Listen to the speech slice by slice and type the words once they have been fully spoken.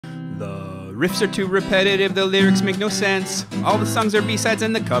The riffs are too repetitive, the lyrics make no sense. All the songs are B-sides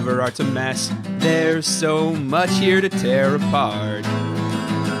and the cover art's a mess. There's so much here to tear apart.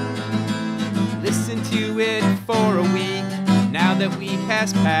 Listen to it for a week, now that week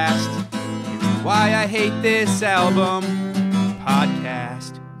has passed. It's Why I Hate This Album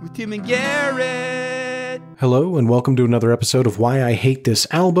podcast with Tim and Garrett. Hello and welcome to another episode of Why I Hate This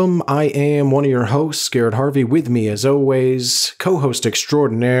Album. I am one of your hosts, Garrett Harvey. With me, as always, co-host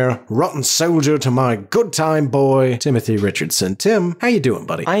extraordinaire, rotten soldier to my good time boy, Timothy Richardson. Tim, how you doing,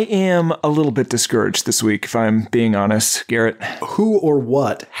 buddy? I am a little bit discouraged this week, if I'm being honest, Garrett. Who or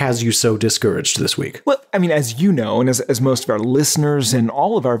what has you so discouraged this week? Well, I mean, as you know, and as most of our listeners and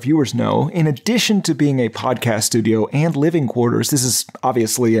all of our viewers know, in addition to being a podcast studio and living quarters, this is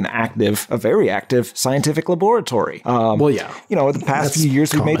obviously a very active scientific laboratory. You know, the past few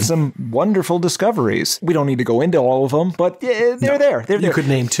years, we've made some wonderful discoveries. We don't need to go into all of them, but they're there. You could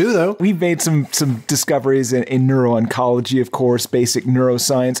name two, though. We've made some discoveries in neuro-oncology, of course, basic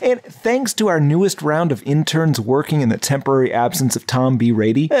neuroscience, and thanks to our newest round of interns working in the temporary absence of Tom B.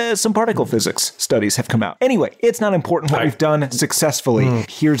 Rady, some particle physics studies have come out. Anyway, it's not important what we've done successfully.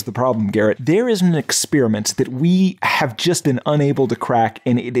 Here's the problem, Garrett. There is an experiment that we have just been unable to crack,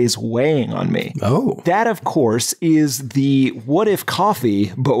 and it is weighing on me. Oh. That, of course, is the What If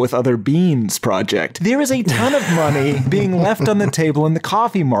Coffee, but with other beans project. There is a ton of money being left on the table in the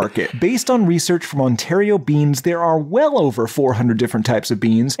coffee market. Based on research from Ontario Beans, there are well over 400 different types of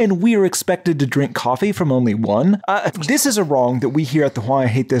beans, and we are expected to drink coffee from only one. This is a wrong that we here at the Why I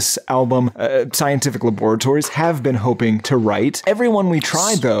Hate This Album scientific laboratories have been hoping to right. Everyone we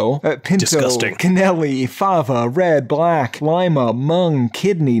tried, though, Pinto, Disgusting. Canelli, Fava, Red, Black, Lima, Mung,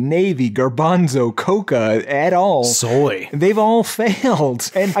 Kidney, Navy, Garbanzo, Coca, et al. Soy. They've all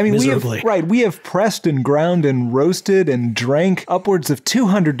failed. And I mean, we have pressed and ground and roasted and drank upwards of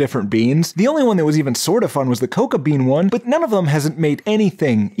 200 different beans. The only one that was even sort of fun was the coca bean one, but none of them hasn't made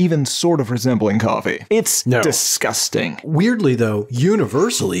anything even sort of resembling coffee. It's disgusting. Weirdly, though,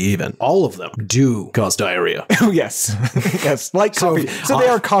 universally even, all of them do cause diarrhea. Oh, yes. Yes, like coffee. So they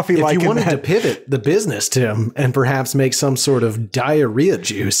are coffee-like. If you wanted to pivot the business, Tim, and perhaps make some sort of diarrhea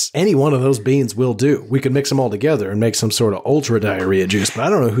juice, any one of those beans will do. We could mix them all together and make some sort of ultra diarrhea juice, but I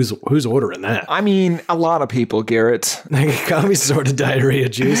don't know who's ordering that. I mean, a lot of people, Garrett. Coffee sort of diarrhea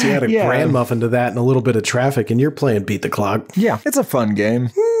juice. You add a grand muffin to that and a little bit of traffic, and you're playing Beat the Clock. Yeah, it's a fun game.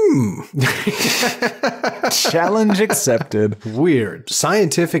 Challenge accepted. Weird.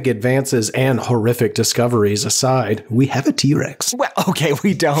 Scientific advances and horrific discoveries aside, we have a T-Rex. Well, okay,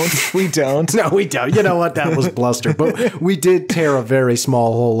 we don't. No, we don't. You know what? That was bluster. But we did tear a very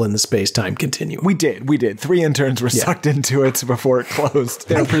small hole in the space-time continuum. We did. 3 interns were sucked into it before it closed.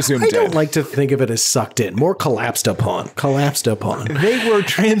 They're presumed dead. I don't like to think of it as sucked in. More collapsed upon. They were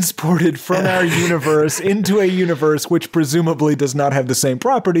transported from our universe into a universe which presumably does not have the same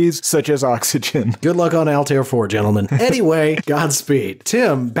properties, such as oxygen. Good luck on Altair 4, gentlemen. Anyway, Godspeed.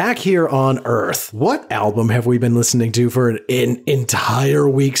 Tim, back here on Earth, what album have we been listening to for an entire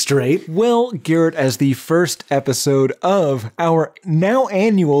week straight? Well, Garrett, as the first episode of our now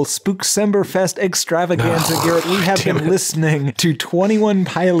annual Spooksemberfest extravaganza, Garrett, we have been listening to 21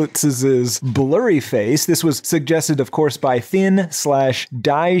 Pilots' Blurryface. This was suggested, of course, by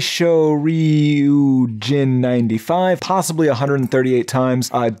Finn/Daishoryujin95, possibly 138 times.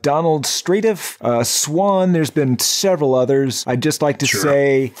 Donald Stratiff, Swan, there's been several others. I'd just like to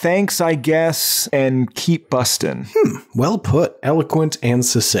say thanks, I guess, and keep bustin'. Well put, eloquent and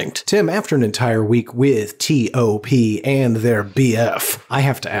succinct. Tim, after an entire week with T.O.P. and their BF, I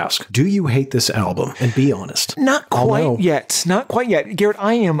have to ask, do you hate this album? And be honest. Not quite yet. Garrett,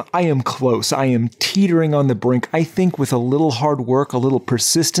 I am close. I am teetering on the brink. I think with a little hard work, a little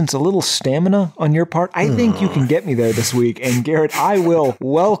persistence, a little stamina on your part, I think you can get me there this week. And Garrett, I will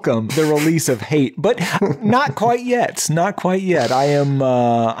welcome the release of Hate, but not quite yet. I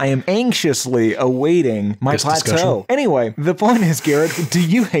am anxiously awaiting my plateau. Discussion. Anyway, the point is, Garrett, do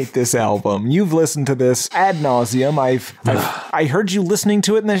you hate this album? You've listened to this ad nauseum. I heard you listening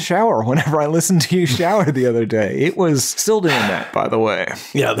to it in the shower whenever I listened to you shower the other day. It was still doing that, by the way.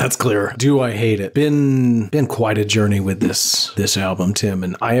 Yeah, that's clear. Do I hate it? Been quite a journey with this album, Tim,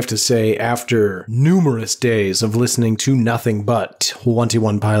 and I have to say, after numerous days of listening to nothing but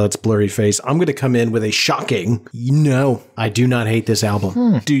 21 Pilots' Blurryface, I'm going to come in with a shocking, no, I do not hate this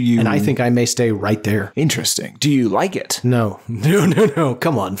album. Do you? And I think I may stay right there. Interesting. Do you like it? No.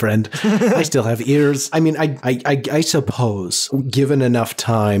 Come on, friend. I still have ears. I mean, I suppose, given enough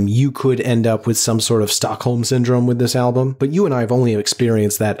time, you could end up with some sort of Stockholm Syndrome with this album, but you and I have only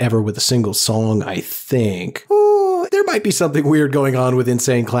experienced that ever with a single song, I think. There might be something weird going on with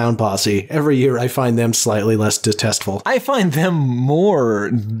Insane Clown Posse. Every year I find them slightly less distasteful. I find them more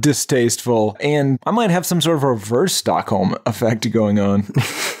distasteful, and I might have some sort of reverse Stockholm effect going on.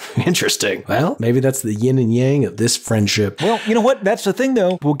 Interesting. Well, maybe that's the yin and yang of this friendship. Well, you know what? That's the thing,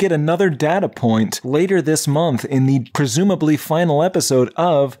 though. We'll get another data point later this month in the presumably final episode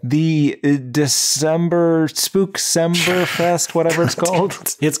of the December Spooksember Fest, whatever it's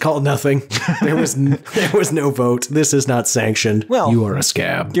called. It's called nothing. There was no vote. This is not sanctioned. Well, you are a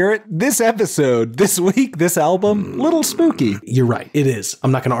scab. Garrett, this episode, this week, this album, little spooky. You're right. It is.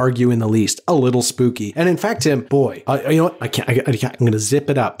 I'm not going to argue in the least. A little spooky. And in fact, Tim, boy, you know what? I'm going to zip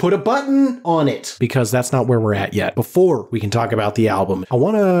it up. Put a button on it, because that's not where we're at yet. Before we can talk about the album, I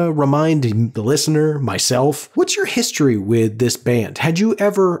want to remind the listener, myself, what's your history with this band? Had you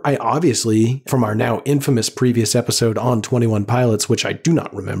ever, obviously, from our now infamous previous episode on 21 Pilots, which I do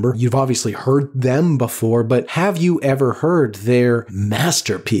not remember, you've obviously heard them before, but have you ever heard their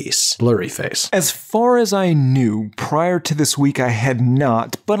masterpiece, Blurryface? As far as I knew, prior to this week, I had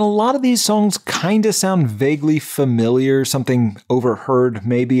not, but a lot of these songs kind of sound vaguely familiar, something overheard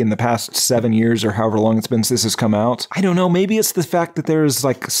maybe in the past 7 years or however long it's been since this has come out. I don't know, maybe it's the fact that there's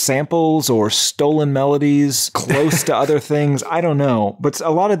like samples or stolen melodies close to other things. I don't know, but a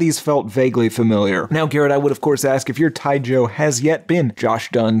lot of these felt vaguely familiar. Now, Garrett, I would of course ask if your Taijo has yet been Josh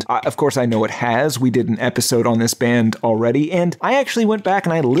Dund. Of course, I know it has. We did an episode on this band already, and I actually went back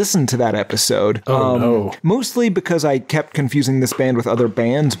and I listened to that episode. No. Mostly because I kept confusing this band with other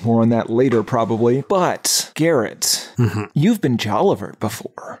bands. More on that later, probably. But, Garrett, you've been Jolliver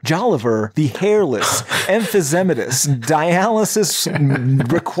before. Jolliver, the hairless, emphysematous,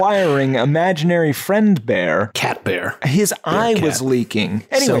 dialysis requiring imaginary friend bear. Cat bear. His eye cat. was leaking.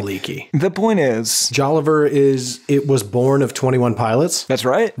 Anyway, So leaky. the point is, Jolliver it was born of 21 Pilots. that's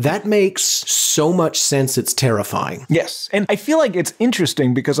right. That makes so much sense, it's terrifying. Yes. And I feel like it's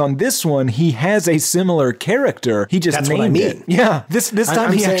interesting because on this one, he has a similar character. He just That's named what I mean. it. Yeah. This time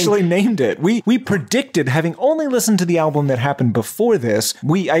I'm he saying- actually named it. We predicted, having only listened to the album that happened before this,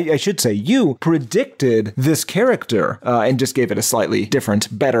 I should say, you predicted this character and just gave it a slightly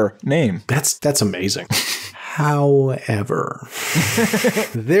different, better name. That's amazing. However,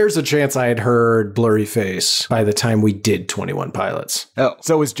 there's a chance I had heard Blurryface by the time we did 21 Pilots. Oh,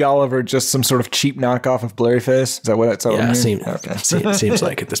 so was Jolliver just some sort of cheap knockoff of Blurryface? Is that what it's Yeah, it seems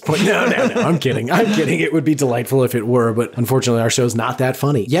like at this point. No, I'm kidding. It would be delightful if it were, but unfortunately our show's not that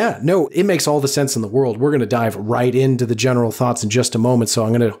funny. Yeah, no, it makes all the sense in the world. We're going to dive right into the general thoughts in just a moment, so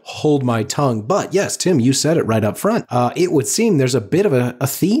I'm going to hold my tongue. But yes, Tim, you said it right up front. It would seem there's a bit of a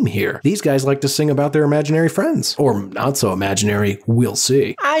theme here. These guys like to sing about their imaginary friends. Or not so imaginary, we'll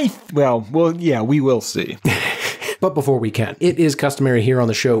see. Well, yeah, we will see. But before we can, it is customary here on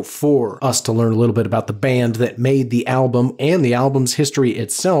the show for us to learn a little bit about the band that made the album and the album's history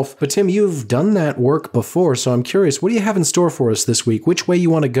itself. But Tim, you've done that work before, so I'm curious, what do you have in store for us this week? Which way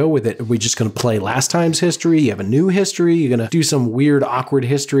you want to go with it? Are we just going to play last time's history? You have a new history? You're going to do some weird, awkward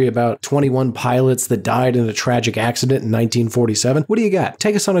history about 21 pilots that died in a tragic accident in 1947? What do you got?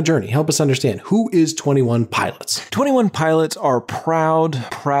 Take us on a journey. Help us understand. Who is 21 Pilots? 21 Pilots are proud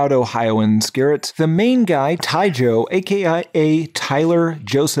Ohioans, Garrett. The main guy, Taijo, a.k.a. Tyler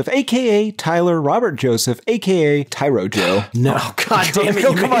Joseph, a.k.a. Tyler Robert Joseph, a.k.a. Tyro Joe. No, God damn it,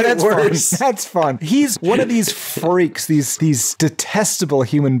 No, you come made on, it that's worse. fun. That's fun. He's one of these freaks, these detestable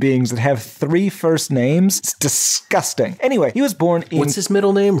human beings that have 3 first names. It's disgusting. Anyway, he was born in... What's his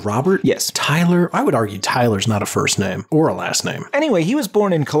middle name? Robert? Yes. Tyler? I would argue Tyler's not a first name or a last name. Anyway, he was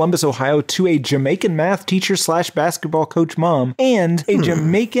born in Columbus, Ohio to a Jamaican math teacher / basketball coach mom and a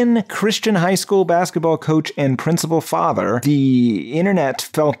Jamaican Christian high school basketball coach and principal father. The internet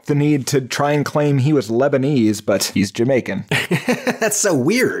felt the need to try and claim he was Lebanese, but he's Jamaican. That's so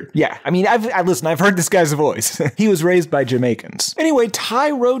weird. Yeah, I mean, I've heard this guy's voice. He was raised by Jamaicans. Anyway,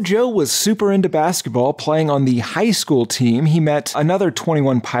 Tyro Joe was super into basketball, playing on the high school team. He met another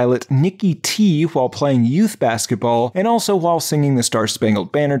 21 Pilot, Nikki T, while playing youth basketball, and also while singing the Star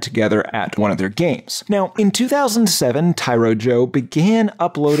Spangled Banner together at one of their games. Now, in 2007, Tyro Joe began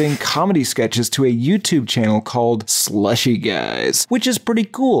uploading comedy sketches to a YouTube channel called Slushy Guys, which is pretty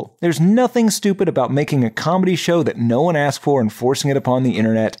cool. There's nothing stupid about making a comedy show that no one asked for and forcing it upon the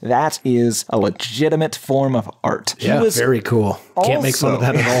internet. That is a legitimate form of art. Yeah, very cool. Can't make fun of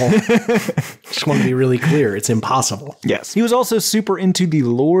that at all. Just want to be really clear. It's impossible. Yes. He was also super into the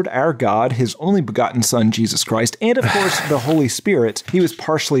Lord our God, his only begotten son, Jesus Christ, and of course, the Holy Spirit. He was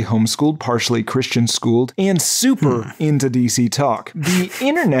partially homeschooled, partially Christian schooled, and super into DC Talk. The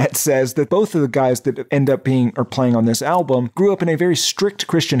internet says that both of the guys that end up being, or playing on this album, grew up in a very strict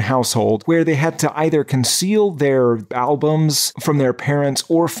Christian household where they had to either conceal their albums from their parents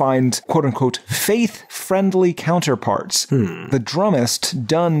or find quote-unquote faith-friendly counterparts. The drummist,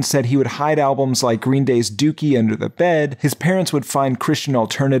 Dunn, said he would hide albums like Green Day's Dookie under the bed. His parents would find Christian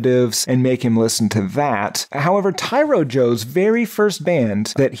alternatives and make him listen to that. However, Tyro Joe's very first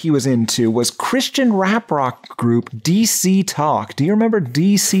band that he was into was Christian rap rock group DC Talk. Do you remember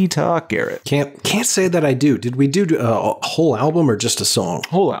DC Talk, Garrett? Can't say that I do. Did we do a whole album or just a song?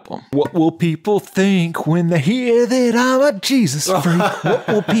 Whole album. What will people think when they hear that I'm a Jesus freak? What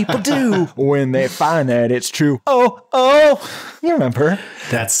will people do when they find that it's true? Oh, you remember?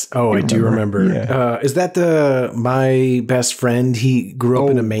 I do remember. Yeah. Is that my best friend? He grew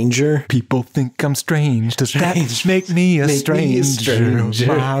up in a manger. People think I'm strange. Does that make me a stranger?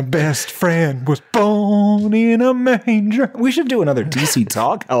 My best friend was born in a manger. We should do another DC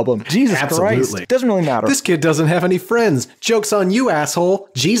Talk album. Jesus Absolutely. Christ. Doesn't really matter. This kid doesn't have any friends. Joke's on you, asshole.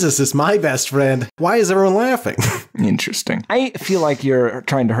 Jesus is my best friend. Why is everyone laughing? Interesting. I feel like you're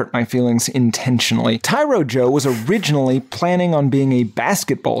trying to hurt my feelings intentionally. Tyro Joe was originally planning on being a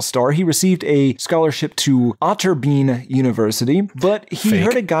basketball star. He received a scholarship to Otterbein University, but he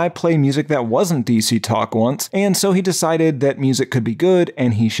heard a guy play music that wasn't DC Talk once, and so he decided that music could be good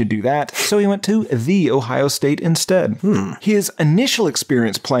and he should do that. So he went to The Ohio State instead. His initial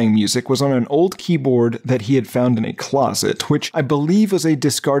experience playing music was on an old keyboard that he had found in a closet, which I believe was a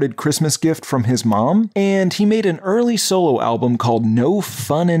discarded Christmas gift from his mom, and he made an early solo album called No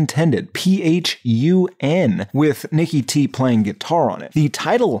Fun Intended, PHUN, with Nicky T playing guitar on it. The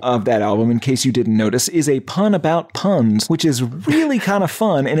title of that album, in case you didn't notice, is a pun about puns, which is really kind of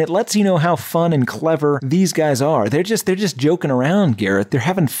fun, and it lets you know how fun and clever these guys are. They're just joking around, Garrett. They're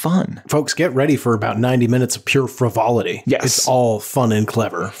having fun. Folks, get ready for about 90 minutes of pure frivolity. Yes. It's all fun and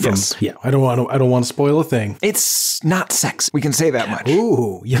clever. Yeah, I don't want to spoil a thing. It's not sex. We can say that much.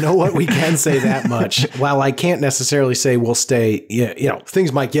 Ooh, you know what? We can say that much. While I can't necessarily say we'll stay,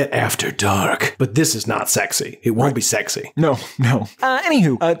 things might get after dark, but this is not sexy. It won't be sexy. No.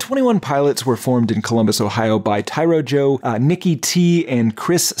 Anywho, 21 Pilots were formed in Columbus, Ohio by Tyro Joe, Nicky T, and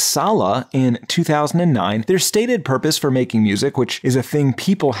Chris Sala in 2009. Their stated purpose for making music, which is a thing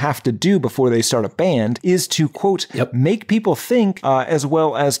people have to do before they start a band, is to, quote, make people think, as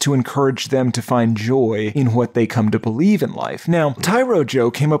well as to encourage them to find joy in what they come to believe in life. Now, Tyro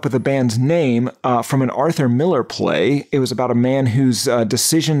Joe came up with the band's name from an Arthur Miller play. It was about a man whose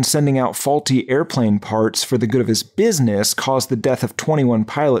decision sending out faulty airplane parts for the good of his business caused the death of 21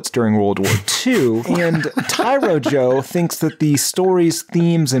 pilots during World War II. And Tyro Joe thinks that the story's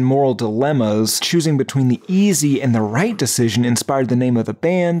themes and moral dilemmas, choosing between the easy and the right decision, inspired the name of the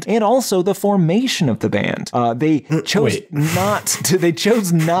band and also the formation of the band. They chose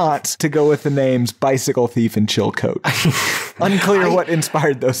not to go with the names Bicycle Thief and Chillcoat. Unclear what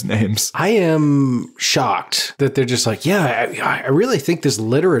inspired those names. I am shocked that they're just like, I really think this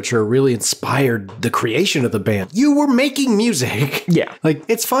literature really inspired the creation of the band. You were making music. Yeah. Like,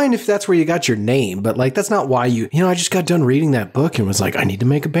 it's fine if that's where you got your name, but like, that's not why I just got done reading that book and was like, I need to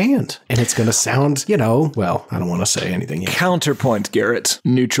make a band. And it's going to sound, well, I don't want to say anything yet. Counterpoint, Garrett.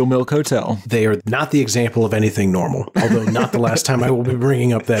 Neutral Milk Hotel. They are not the example of anything normal, although not the last time I will be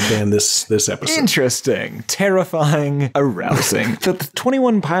bringing up that band this episode. Interesting. Terrifying. Arousing. The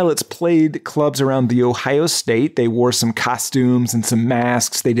 21 Pilots played clubs around the Ohio State. They wore some costumes and some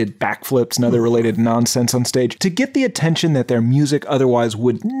masks. They did backflips and other related nonsense on stage to get the attention that their music otherwise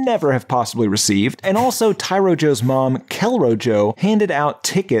would never have possibly received. And also, Tyro Joe's mom, Kelro Joe, handed out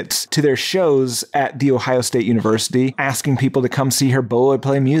tickets to their shows at the Ohio State University, asking people to come see her boy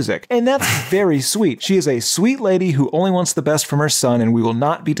play music. And that's very sweet. She is a sweet lady who only wants the best from her son, and we will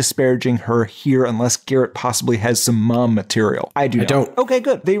not be disparaging her here unless Garrett possibly has some mom material. I don't. Okay,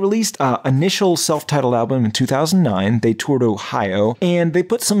 good. They released an initial self-titled album in 2009. They toured Ohio, and they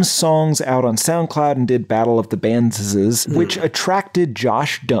put some songs out on SoundCloud and did Battle of the Bandses, which attracted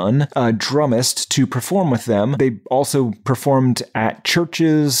Josh Dunn, a drummist, to perform with them. They also performed at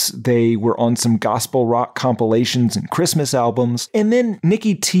churches. They were on some gospel rock compilations and Christmas albums. And then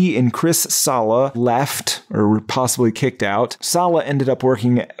Nicky T and Chris Sala left, or were possibly kicked out. Sala ended up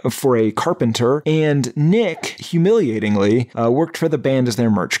working for a carpenter, and Nick, humiliatingly, interestingly, worked for the band as their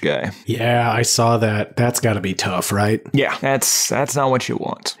merch guy. Yeah, I saw that. That's got to be tough, right? Yeah, that's not what you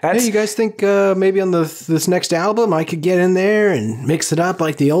want. Hey, you guys think maybe on this next album I could get in there and mix it up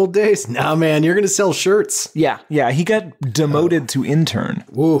like the old days? Nah, man, you're going to sell shirts. Yeah, he got demoted to intern.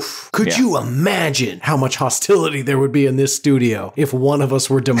 Oof. Could you imagine how much hostility there would be in this studio if one of us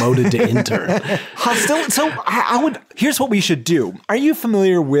were demoted to intern? Hostility? So here's what we should do. Are you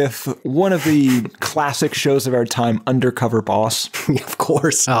familiar with one of the classic shows of our time, Undercover Boss? Of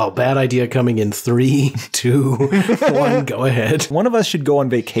course. Oh, bad idea coming in 3, 2, 1, go ahead. One of us should go on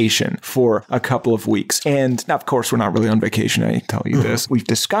vacation for a couple of weeks. And of course, we're not really on vacation, I tell you this. We've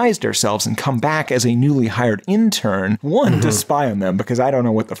disguised ourselves and come back as a newly hired intern. One, to spy on them, because I don't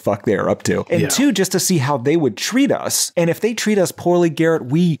know what the fuck they're up to. And two, just to see how they would treat us. And if they treat us poorly, Garrett,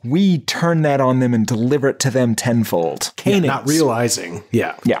 we turn that on them and deliver it to them tenfold. Not realizing,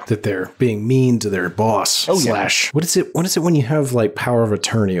 that they're being mean to their boss. Slash, what is it when you have like power of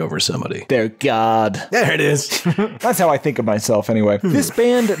attorney over somebody? Their God. There it is. That's how I think of myself anyway. This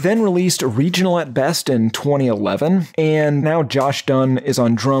band then released Regional at Best in 2011, and now Josh Dunn is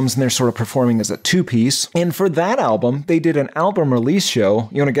on drums and they're sort of performing as a two-piece. And for that album, they did an album release show.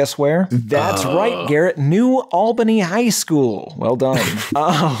 You want to guess where? That's right, Garrett. New Albany High School. Well done.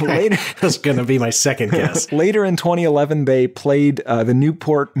 Later, that's going to be my second guess. Later in 2011, they played the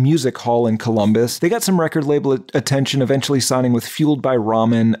Newport Music Hall in Columbus. They got some record label attention, eventually signing with Fueled by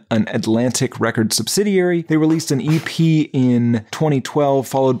Ramen, an Atlantic record subsidiary. They released an EP in 2012,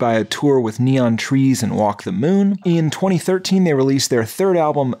 followed by a tour with Neon Trees and Walk the Moon. In 2013, they released their third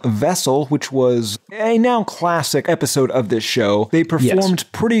album, Vessel, which was a now classic episode of this show. They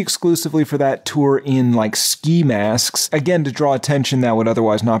performed pretty exclusively for that tour in like ski masks, again to draw attention that would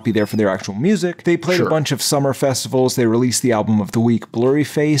otherwise not be there for their actual music. They played a bunch of summer festivals. They released the album of the week,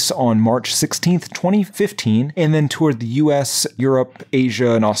 Blurryface, on March 16th, 2015, and then toured the US, Europe,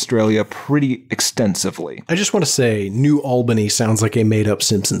 Asia, and Australia pretty extensively. I just want to say New Albany sounds like a made-up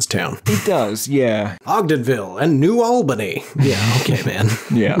Simpsons town. It does, yeah. Ogdenville and New Albany. Yeah, okay, man.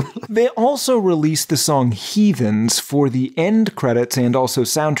 Yeah. They also released the song Heathens for the end credits and also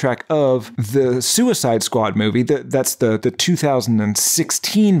soundtrack of the Suicide Squad movie. That's the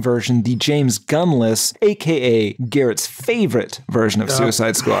 2016 version, the James Gunnless, aka Garrett's favorite version of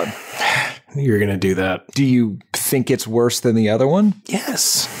Suicide Squad. You're going to do that. Do you think it's worse than the other one?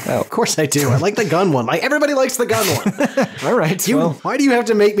 Yes. Oh, of course I do. I like the gun one. Like everybody likes the gun one. All right. Why do you have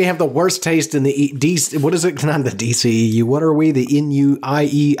to make me have the worst taste in the DC? What is it? Not the DCEU. What are we? The IUEC?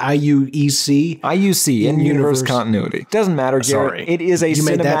 IUC, in-universe continuity. Doesn't matter, Garrett. Sorry. It is a you cinematic...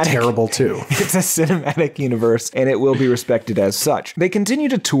 made that terrible, too. It's a cinematic universe, and it will be respected as such. They continue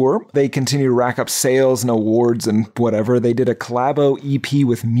to tour. They continue to rack up sales and awards and whatever. They did a collabo EP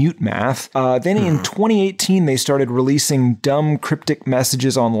with Mute Math. Then in 2018, they started releasing dumb, cryptic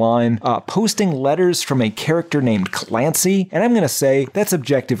messages online, posting letters from a character named Clancy. And I'm going to say that's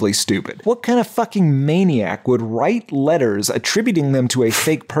objectively stupid. What kind of fucking maniac would write letters attributing them to a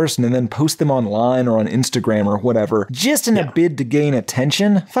fake person and then post them online or on Instagram or whatever, just in a bid to gain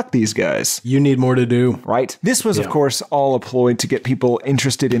attention? Fuck these guys. You need more to do. Right. This was, of course, all a ploy to get people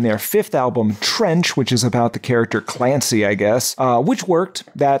interested in their fifth album, Trench, which is about the character Clancy, I guess, which worked.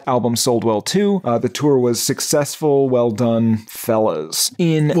 That album sold well too. The tour was successful. Well done, fellas.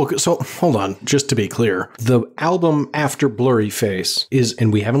 So hold on, just to be clear, the album after Blurryface is,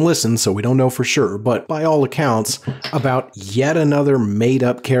 and we haven't listened, so we don't know for sure, but by all accounts, about yet another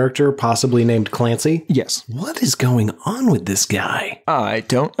made-up character, possibly named Clancy. Yes. What is going on with this guy? I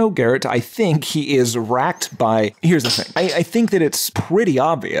don't know, Garrett. I think he is racked by... Here's the thing. I think that it's pretty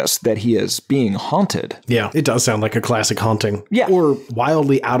obvious that he is being haunted. Yeah, it does sound like a classic haunting. Yeah. Or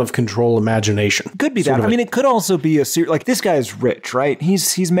wildly out of control imagination. Could be that. I mean, it could also be a series... Like, this guy's rich, right?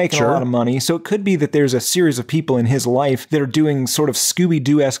 He's making a lot of money, so it could be that there's a series of people in his life that are doing sort of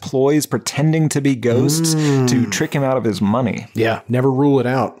Scooby-Doo-esque ploys, pretending to be ghosts to trick him out of his money. Yeah, never rule it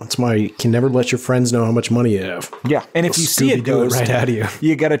out. That's why you can never let your friends know how much money you have. Yeah, and if you see a ghost, right out of you,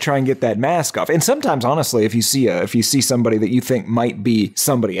 you got to try and get that mask off. And sometimes, honestly, if you see somebody that you think might be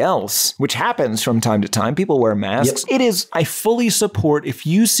somebody else, which happens from time to time, people wear masks. Yep. I fully support if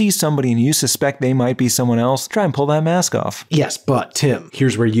you see somebody and you suspect they might be someone else, try and pull that mask off. Yes, but Tim,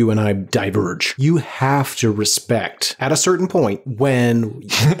 here's where you and I diverge. You have to respect at a certain point when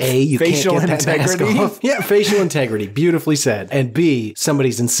A, you facial can't get that integrity. mask off. Yeah, facial integrity. Beautifully said. And B,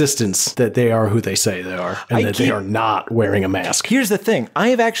 somebody's insistence that they are who they say they are and that they are not wearing a mask. Here's the thing. I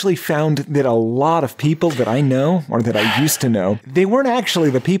have actually found that a lot of people that I know or that I used to know, they weren't actually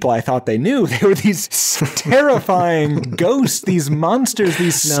the people I thought they knew. They were these terrifying ghosts, these monsters,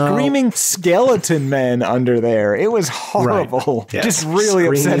 these screaming having skeleton men under there. It was horrible. Right. Yes. Just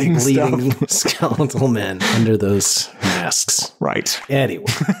really Screaming, upsetting bleeding stuff. skeletal men under those masks. Right. Anyway.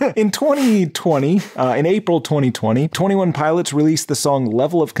 In 2020, in April 2020, 21 Pilots released the song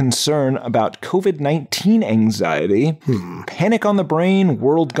Level of Concern about COVID-19 anxiety. Panic on the Brain,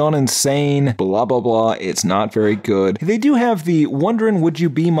 World Gone Insane, blah, blah, blah. It's not very good. They do have the Wondering Would You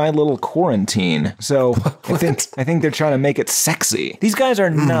Be My Little Quarantine. So I think they're trying to make it sexy. These guys are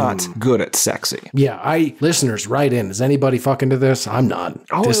not good at sexy. Yeah, listeners, write in. Is anybody fucking to this? I'm not.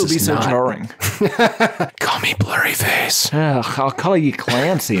 Oh, this it would be is so not. jarring. Call me Blurryface. Ugh, I'll call you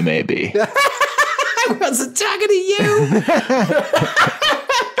Clancy, maybe. I wasn't talking to you.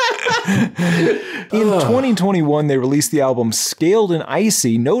 In 2021, they released the album Scaled and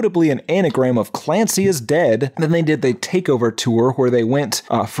Icy, notably an anagram of Clancy is Dead. Then they did the Takeover tour, where they went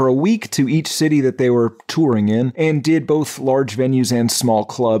for a week to each city that they were touring in, and did both large venues and small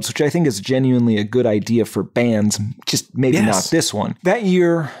clubs, which I think is genuinely a good idea for bands, just maybe not this one. That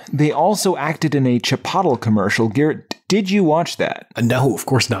year, they also acted in a Chipotle commercial. Garrett, did you watch that? No, of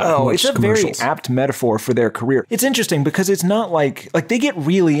course not. Oh, it's a very apt metaphor for their career. It's interesting because it's not like they get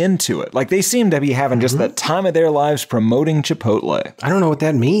really into it. Like they seem to be having just the time of their lives promoting Chipotle. I don't know what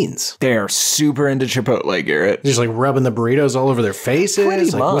that means. They're super into Chipotle, Garrett. Just like rubbing the burritos all over their faces.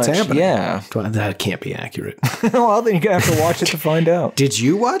 Pretty much, what's happening? yeah. That can't be accurate. Well, then you're going to have to watch it to find out. Did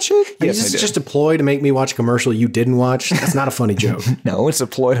you watch it? Yes, This I is did. just a ploy to make me watch a commercial you didn't watch? That's not a funny joke. No, it's a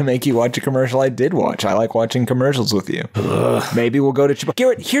ploy to make you watch a commercial I did watch. I like watching commercials with you. Maybe we'll go to Chipotle.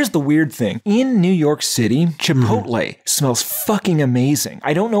 Garrett, here's the weird thing. In New York City, Chipotle smells fucking amazing.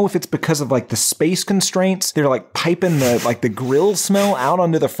 I don't know if it's because of like the space constraints. They're like piping the grill smell out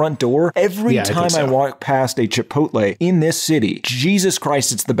onto the front door. Every time I walk past a Chipotle in this city, Jesus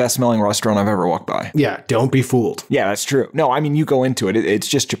Christ, it's the best smelling restaurant I've ever walked by. Yeah, don't be fooled. Yeah, that's true. No, I mean, you go into it, it's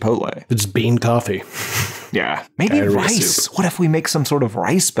just Chipotle. It's bean coffee. Yeah. Maybe rice. Soup. What if we make some sort of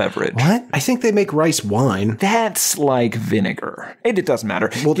rice beverage? What? I think they make rice wine. That's like vinegar. It doesn't matter.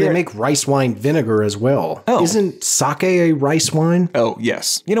 Well, they make rice wine vinegar as well. Oh. Isn't sake a rice wine? Oh,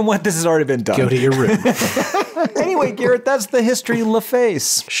 yes. You know what? This has already been done. Go to your room. Anyway, Garrett, that's the history of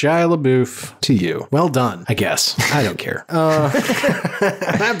LaFace. Shia LaBeouf to you. Well done, I guess. I don't care.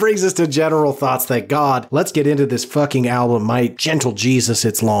 That brings us to general thoughts, thank God. Let's get into this fucking album. My gentle Jesus,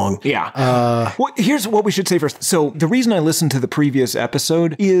 it's long. Yeah. Well, here's what we should say first. So the reason I listened to the previous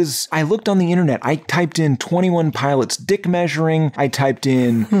episode is I looked on the internet. I typed in 21 Pilots dick measuring. I typed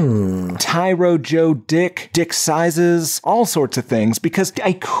in Tyro Joe dick sizes, all sorts of things, because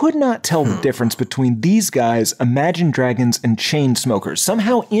I could not tell the difference between these guys, Imagine Dragons, and Chainsmokers.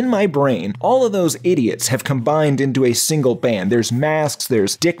 Somehow in my brain, all of those idiots have combined into a single band. There's Masks,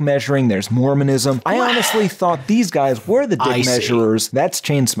 there's dick measuring, there's Mormonism. I honestly thought these guys were the dick measurers. That's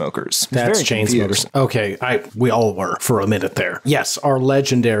Chainsmokers. That's Chainsmokers. Okay, we all were for a minute there. Yes, our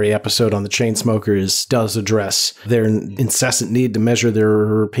legendary episode on the Chainsmokers does address their incessant need to measure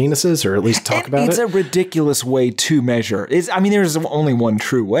their penises, or at least talk about it. It's a ridiculous way to measure. There's only one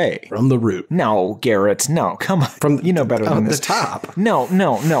true way. From the root. No, Garrett, no, come on. You know better than this. The top. No.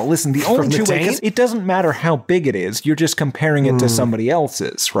 Listen, the only true way, because it doesn't matter how big it is. You're just comparing it to somebody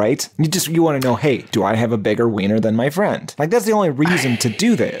else's, right? You want to know, hey, do I have a bigger wiener than my friend? Like, that's the only reason to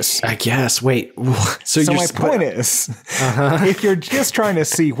do this. I guess. Wait. So my point is, if you're just trying to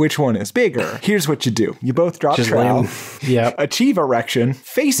see which one is bigger, here's what you do. You both drop trow, achieve erection,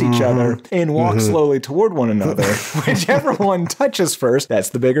 face each other, and walk slowly toward one another. Whichever one touches first, that's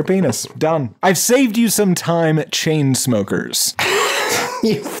the bigger penis. Done. I've saved you some time, Chainsmokers.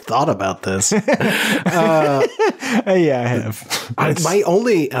 You've thought about this. Yeah, I have. My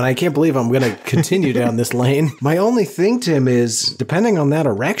only, and I can't believe I'm going to continue down this lane. My only thing, Tim, is depending on that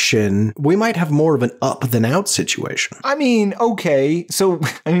erection, we might have more of an up than out situation. I mean, okay. So,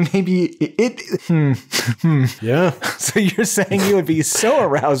 maybe Yeah. So you're saying you would be so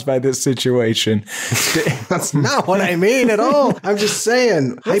aroused by this situation. That's not what I mean at all. I'm just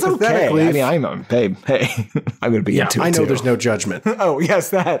saying, That's hypothetically. Okay. I mean, hey, I'm going to be into it. I know too. there's no judgment. Oh, yes,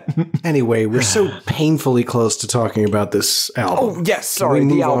 that. Anyway, we're so painfully close to talking about this album. Oh, yes, sorry, Can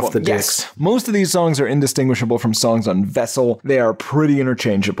we the move album. off the Yes. dicks? Most of these songs are indistinguishable from songs on Vessel. They are pretty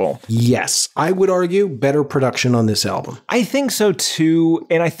interchangeable. Yes, I would argue better production on this album. I think so too,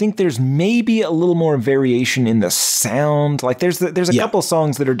 and I think there's maybe a little more variation in the sound. Like there's a couple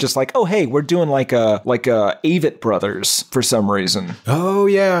songs that are just like, oh hey, we're doing like a Avett Brothers for some reason. Oh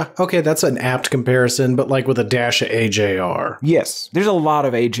yeah, okay, that's an apt comparison, but like with a dash of AJR. Yes, there's a lot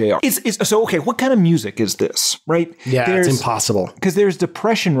of AJR. It's so okay. What kind of music is this? right? Yeah, it's impossible. Because there's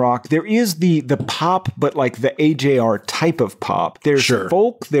depression rock. There is the pop, but like the AJR type of pop. There's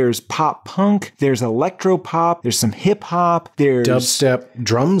folk, there's pop punk, there's electro pop, there's some hip hop, there's dubstep,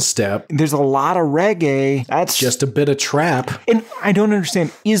 drum step. There's a lot of reggae. That's just a bit of trap. And I don't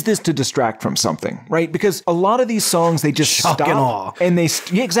understand, is this to distract from something, right? Because a lot of these songs, they just Shock stop. and awe. And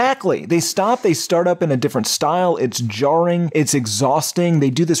exactly. They stop, they start up in a different style. It's jarring. It's exhausting. They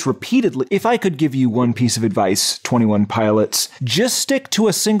do this repeatedly. If I could give you one piece of advice, 21 Pilots, just stick to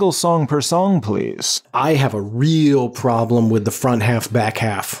a single song per song, please. I have a real problem with the front half, back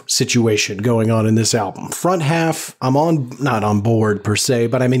half situation going on in this album. Front half, I'm not on board per se,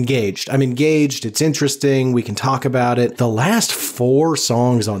 but I'm engaged. It's interesting. We can talk about it. The last 4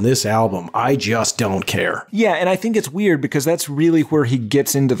 songs on this album, I just don't care. Yeah, and I think it's weird because that's really where he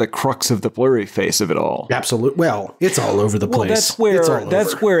gets into the crux of the Blurryface of it all. Absolutely. Well, it's all over the place.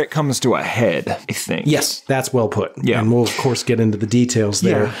 That's where it comes to a head, I think. Yes, that's well put. Yeah. And we'll, of course, get into the details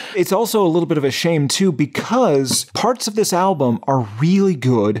there. Yeah. It's also a little bit of a shame, too, because parts of this album are really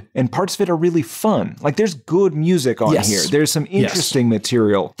good and parts of it are really fun. Like, there's good music on here. There's some interesting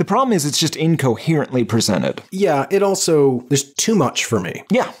material. The problem is it's just incoherently presented. Yeah, there's too much for me.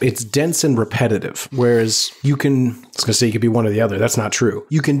 Yeah. It's dense and repetitive, whereas I was going to say you could be one or the other. That's not true.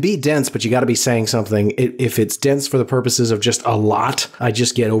 You can be dense, but you got to be saying something. If it's dense for the purposes of just a lot, I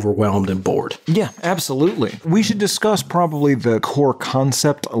just get overwhelmed and bored. Yeah, absolutely. We should discuss probably the core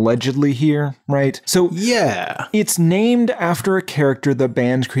concept allegedly here, right? So yeah, it's named after a character the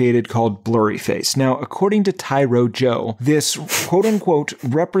band created called Blurryface. Now, according to Tyro Joe, this quote-unquote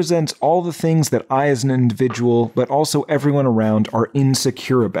represents all the things that I as an individual, but also everyone around, are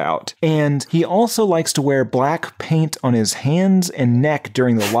insecure about. And he also likes to wear black paint on his hands and neck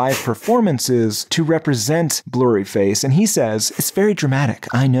during the live performances to represent Blurryface. And he says, it's very dramatic,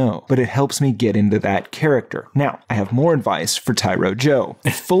 I know, but it helps me get into that character. Now, I have more advice for Tyro Joe.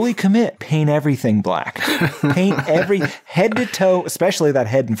 Fully commit. Paint everything black. Paint every head to toe, especially that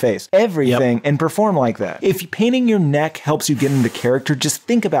head and face, everything, and perform like that. If painting your neck helps you get into character, just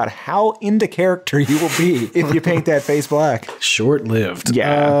think about how into character you will be if you paint that face black. Short-lived.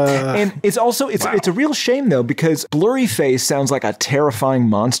 Yeah. And it's also, it's a real shame though, because Blurryface sounds like a terrifying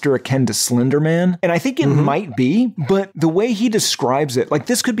monster akin to Slender Man. And I think it might be, but the way he describes it, like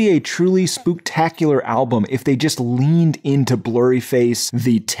this could be a truly spooktacular album if they just leaned into Blurryface,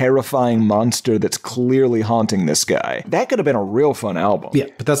 the terrifying monster that's clearly haunting this guy. That could have been a real fun album. Yeah,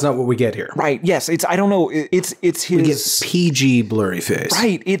 but that's not what we get here. Right. Yes. I don't know. It's his... We get PG Blurryface.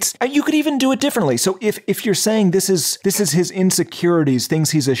 Right. You could even do it differently. So if you're saying this is his insecurities,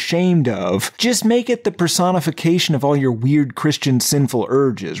 things he's ashamed of, just make it the personification of all your weird Christian sinful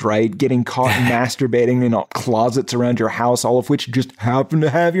urges, right? Getting caught masturbating in closets around your house, all of which just happen to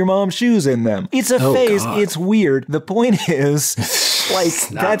have your mom's shoes in them. It's a phase. God. It's weird. The point is, like,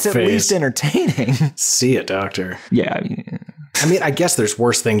 that's at least entertaining. See it, doctor. Yeah. I mean, I guess there's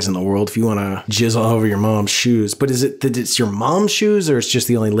worse things in the world if you want to jizz all over your mom's shoes. But is it that it's your mom's shoes, or it's just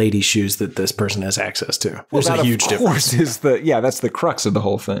the only lady's shoes that this person has access to? There's a huge difference. Is that's the crux of the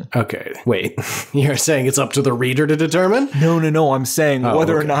whole thing. Okay, wait. You're saying it's up to the reader to determine? No. I'm saying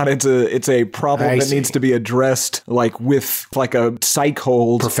whether or not it's a problem that needs to be addressed, like with like a psych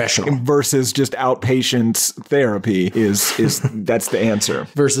hold, professional versus just outpatient therapy is that's the answer.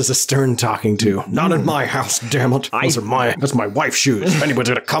 Versus a stern talking to. Not in my house, damn it. That's my wife's shoes. If anyone's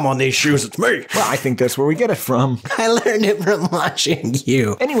gonna come on these shoes, it's me. Well, I think that's where we get it from. I learned it from watching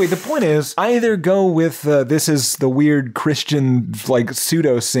you. Anyway, the point is, either go with this is the weird Christian like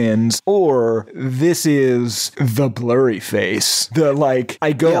pseudo sins, or this is the Blurryface. The like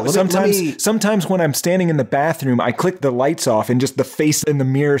I go sometimes when I'm standing in the bathroom, I click the lights off and just the face in the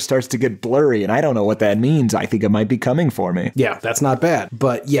mirror starts to get blurry, and I don't know what that means. I think it might be coming for me. Yeah, that's not bad.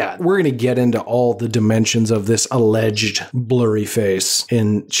 But yeah, we're gonna get into all the dimensions of this alleged Blurryface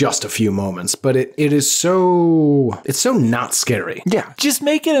in just a few moments, but it's so not scary. Yeah. Just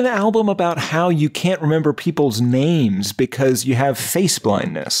make it an album about how you can't remember people's names because you have face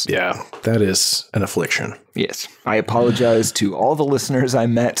blindness. Yeah, that is an affliction. Yes. I apologize to all the listeners I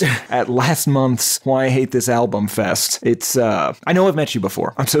met at last month's Why I Hate This Album Fest. It's, I know I've met you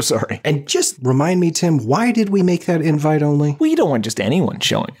before. I'm so sorry. And just remind me, Tim, why did we make that invite only? Well, you don't want just anyone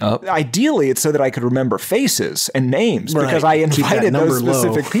showing up. Ideally, it's so that I could remember faces and names because I invited those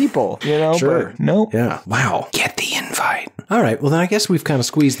specific people, you know? Sure. But no. Yeah. Wow. Get the invite. All right. Well, then I guess we've kind of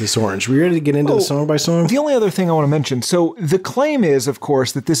squeezed this orange. We ready to get into the song by song? The only other thing I want to mention. So the claim is, of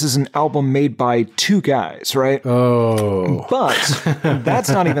course, that this is an album made by two guys. guys, right? Oh. But that's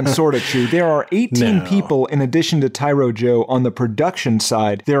not even sort of true. There are 18 people in addition to Tyro Joe on the production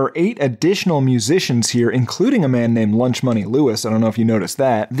side. There are 8 additional musicians here, including a man named Lunch Money Lewis. I don't know if you noticed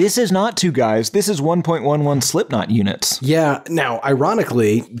that. This is not 2 guys. This is 1.11 Slipknot units. Yeah. Now,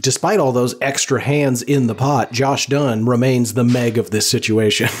 ironically, despite all those extra hands in the pot, Josh Dunn remains the Meg of this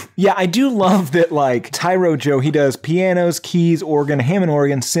situation. Yeah, I do love that, like, Tyro Joe, he does pianos, keys, organ, Hammond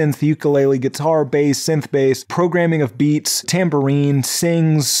organ, synth, ukulele, guitar, bass, synth bass, programming of beats, tambourine,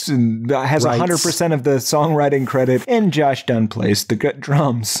 sings, and has 100% of the songwriting credit, and Josh Dunn plays the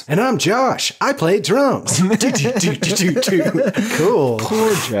drums. And I'm Josh. I play drums. Cool.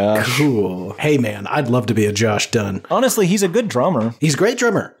 Poor Josh. Cool. Hey, man, I'd love to be a Josh Dunn. Honestly, he's a good drummer. He's a great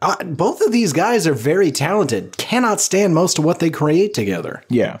drummer. Both of these guys are very talented. Cannot stand most of what they create together.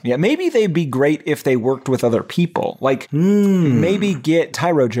 Yeah. Maybe they'd be great if they worked with other people. Like, maybe get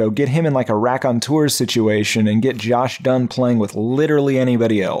Tyro Joe, get him in like a Rack on Tours situation and get Josh Dunn playing with literally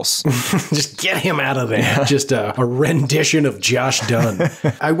anybody else. Just get him out of there. Yeah. Just a rendition of Josh Dunn.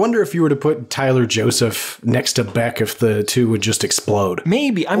 I wonder if you were to put Tyler Joseph next to Beck, if the two would just explode.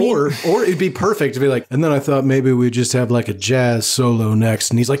 Maybe. I mean, or it'd be perfect to be like, and then I thought maybe we'd just have like a jazz solo next.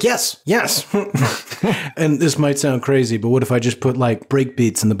 And he's like, yes. And this might sound crazy, but what if I just put like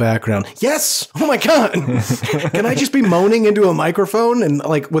breakbeats in the background? Yes. Oh my God. Can I just be moaning into a microphone and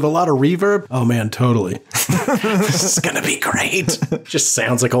like with a lot of reverb? Oh man, totally. This is going to be great. Just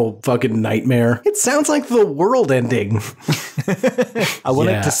sounds like a fucking nightmare. It sounds like the world ending. I want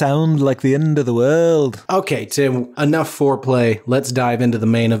it to sound like the end of the world. Okay, Tim, enough foreplay. Let's dive into the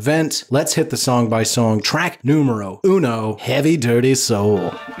main event. Let's hit the song by song. Track numero uno, Heavy Dirty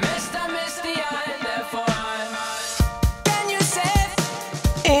Soul.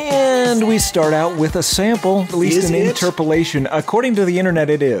 And we start out with a sample, at least an interpolation. According to the internet,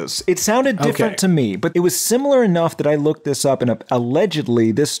 it is. It sounded different to me, but it was similar enough that I looked this up, and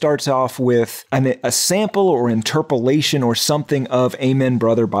allegedly this starts off with a sample or interpolation or something of Amen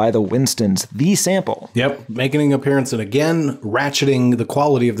Brother by the Winstons, the sample. Yep, making an appearance and again, ratcheting the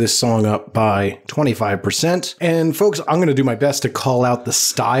quality of this song up by 25%. And folks, I'm going to do my best to call out the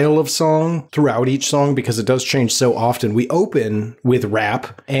style of song throughout each song because it does change so often. We open with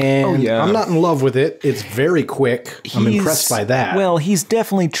rap, and I'm not in love with it. It's very quick. I'm impressed by that. Well, he's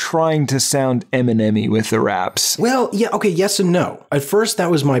definitely trying to sound Eminem-y with the raps. Well, yeah, okay, yes and no. At first, that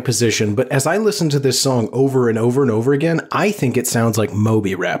was my position, but as I listen to this song over and over and over again, I think it sounds like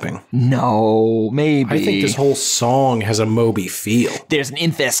Moby rapping. No, maybe. I think this whole song has a Moby feel. There's an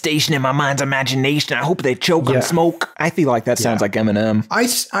infestation in my mind's imagination. I hope they choke on smoke. I feel like that sounds like Eminem. I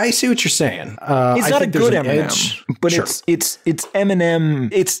see what you're saying. It's not a good Eminem, but it's Eminem.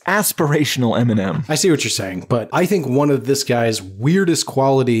 It's aspirational Eminem. I see what you're saying, but I think one of this guy's weirdest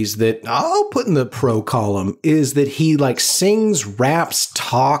qualities that I'll put in the pro column is that he like sings, raps,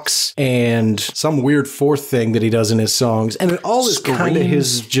 talks, and some weird fourth thing that he does in his songs, and it all is kind of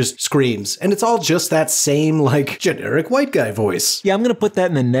his just screams, and it's all just that same like generic white guy voice. Yeah, I'm gonna put that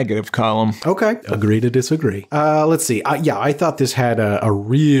in the negative column. Okay, agree to disagree. Let's see. I thought this had a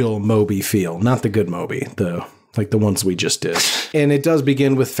real Moby feel, not the good Moby, like the ones we just did. And it does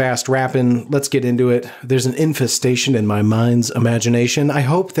begin with fast rapping. Let's get into it. There's an infestation in my mind's imagination. I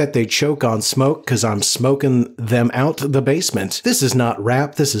hope that they choke on smoke because I'm smoking them out the basement. This is not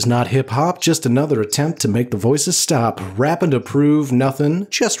rap. This is not hip hop. Just another attempt to make the voices stop. Rapping to prove nothing.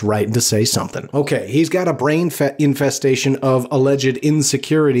 Just writing to say something. Okay, he's got a brain infestation of alleged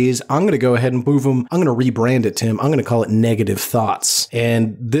insecurities. I'm going to go ahead and move him. I'm going to rebrand it, Tim. I'm going to call it negative thoughts.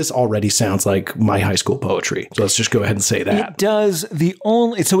 And this already sounds like my high school poetry. So let's just go ahead and say that. It does.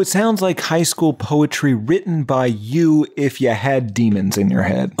 So it sounds like high school poetry written by you if you had demons in your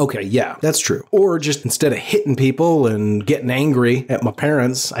head. Okay, yeah, that's true. Or just instead of hitting people and getting angry at my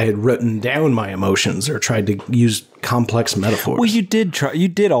parents, I had written down my emotions or tried to use complex metaphors. Well, you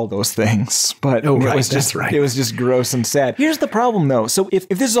did all those things, but it was just gross and sad. Here's the problem though. So if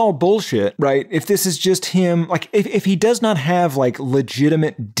this is all bullshit, right? If this is just him, like if he does not have like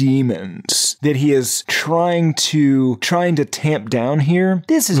legitimate demons that he is trying to tamp down here,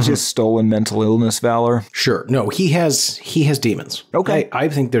 this is just stolen mental illness, Valor. Sure. No, he has demons. Okay. I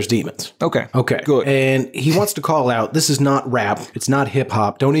think there's demons. Okay. Good. And he wants to call out, this is not rap. It's not hip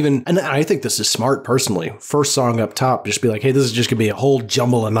hop. And I think this is smart personally. First song up, up top. Just be like, hey, this is just going to be a whole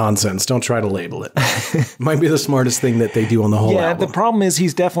jumble of nonsense. Don't try to label it. Might be the smartest thing that they do on the whole album. The problem is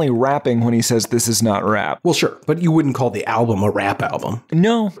he's definitely rapping when he says this is not rap. Well, sure, but you wouldn't call the album a rap album.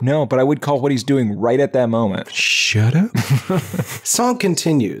 No, but I would call what he's doing right at that moment. Shut up. Song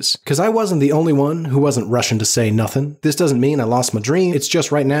continues, because I wasn't the only one who wasn't rushing to say nothing. This doesn't mean I lost my dream. It's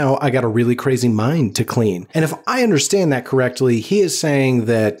just right now I got a really crazy mind to clean. And if I understand that correctly, he is saying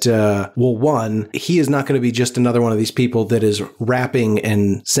that, well, one, he is not going to be just another one of these people that is rapping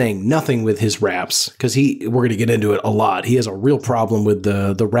and saying nothing with his raps, because we're going to get into it a lot. He has a real problem with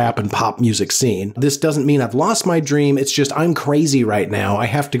the rap and pop music scene. This doesn't mean I've lost my dream. It's just I'm crazy right now. I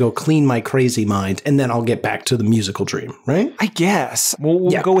have to go clean my crazy mind, and then I'll get back to the musical dream, right? I guess.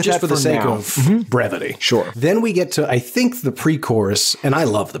 We'll go with just that for the sake now. of brevity. Sure. Then we get to, I think, the pre-chorus, and I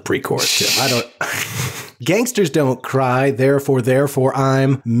love the pre-chorus, Tim. I don't... Gangsters don't cry, therefore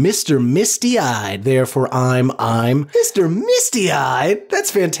I'm Mr. Misty-Eyed, therefore I'm Mr. Misty-Eyed. That's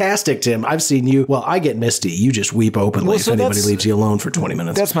fantastic, Tim. I've seen you. Well, I get misty. You just weep openly if anybody leaves you alone for 20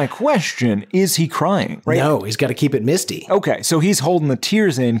 minutes. That's my question. Is he crying? Right? No, he's got to keep it misty. Okay, so he's holding the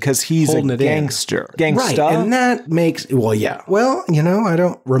tears in because he's holding a gangster. Gangsta? Right, and that makes, well, yeah. Well, I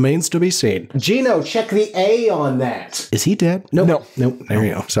don't, remains to be seen. Gino, check the A on that. Is he dead? Nope. Nope. There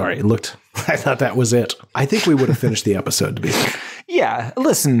you go. Sorry, it looked... I thought that was it. I think we would have finished the episode, to be fair. Yeah,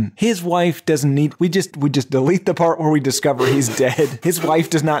 listen, his wife doesn't need... We just delete the part where we discover he's dead. His wife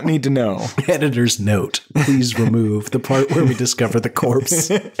does not need to know. Editor's note. Please remove the part where we discover the corpse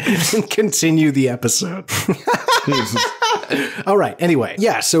and continue the episode. All right. Anyway.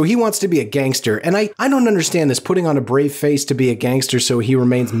 Yeah. So he wants to be a gangster. And I don't understand this, putting on a brave face to be a gangster so he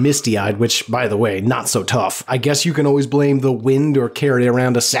remains misty-eyed, which, by the way, not so tough. I guess you can always blame the wind or carry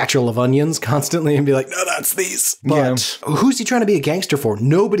around a satchel of onions constantly and be like, no, that's these. But who's he trying to be a gangster for?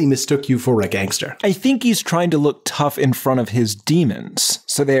 Nobody mistook you for a gangster. I think he's trying to look tough in front of his demons.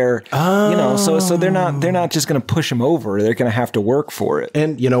 So they're, so they're not just going to push him over. They're going to have to work for it.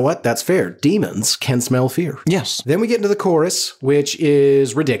 And you know what? That's fair. Demons can smell fear. Yes. Then we get into the chorus, which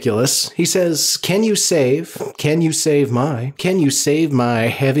is ridiculous. He says, can you save my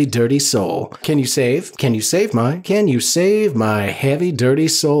heavy, dirty soul? Can you save my heavy, dirty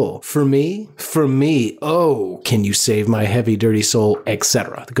soul? For me, oh, can you save my heavy, dirty soul,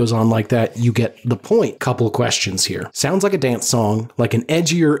 etc. It goes on like that. You get the point. Couple of questions here. Sounds like a dance song, like an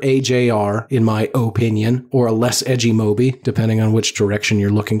edgier AJR, in my opinion, or a less edgy Moby, depending on which direction you're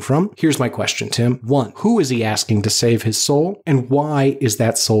looking from. Here's my question, Tim. 1, who is he asking to save his soul, and why is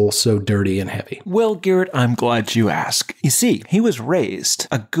that soul so dirty and heavy? Well, Garrett, I'm glad you ask. You see, he was raised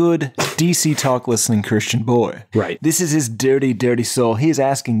a good DC Talk listening Christian boy. Right. This is his dirty, dirty soul. He is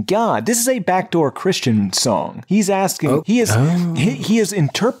asking God. This is a backdoor Christian song. He's asking, he is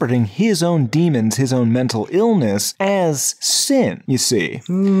interpreting his own demons, his own mental illness as sin, you see.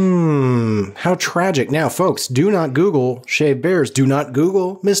 How tragic. Now, folks, do not Google shaved bears. Do not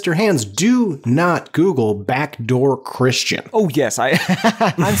Google Mr. Hands. Do not Google backdoor Christian. Oh, yes.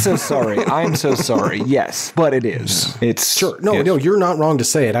 I'm so sorry. I'm so sorry. Yes, but it is. It's sure. No, you're not wrong to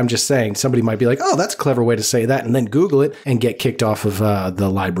say it. I'm just saying somebody might be like, oh, that's a clever way to say that, and then Google it and get kicked off of the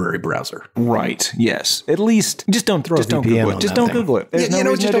library browser. Right. Yes. At least just don't throw just don't Google it. Just don't Google it. Just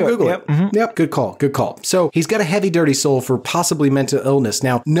don't Google it. Yep. Good call. Good call. So he's got a heavy, dirty soul for possibly mental illness.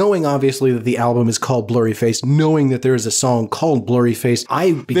 Now, knowing obviously that the album is called Blurryface, knowing that there is a song called Blurryface,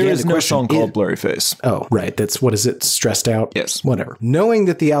 I began to question. There is no song called Blurryface. Oh, right. That's, what is it? Stressed Out? Yes. Whatever. Knowing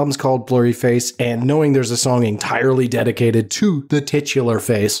that the album's called Blurryface and knowing there's a song entirely dedicated to the titular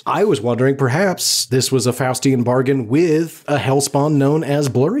face, I was wondering perhaps this was a Faustian bargain with a hellspawn known as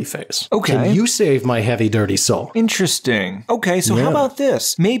Blurryface. Okay. Can you save my heavy, dirty soul? Interesting. Okay, so how about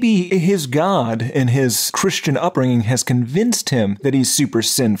this? Maybe his God and his Christian upbringing has convinced him that he's super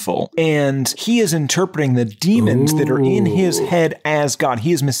sinful, and he is interpreting the demons that are in his head as God.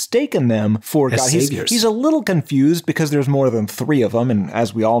 He has mistaken them for God. He's a little confused because there's more than 3 of them, and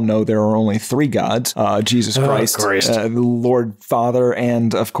as we all know, there are only 3 gods. Jesus Christ, the Lord Father,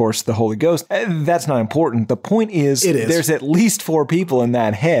 and of course the Holy Ghost. That's not important. The point is, there's at least 4 people in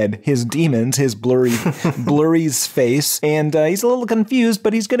that head. His demons, his Blurry's face, and he's a little confused,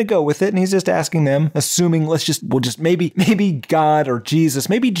 but he's going to go with it, and he's just asking them, assuming, maybe God or Jesus.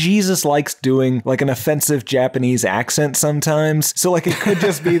 Maybe Jesus likes doing like an offensive Japanese accent sometimes, so like it could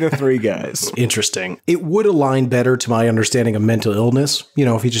just be the 3 guys. Interesting. It would align better to my understanding of mental illness. You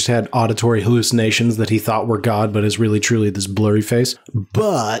know, if he just had auditory hallucinations that he thought were God, but is really truly this blurry face.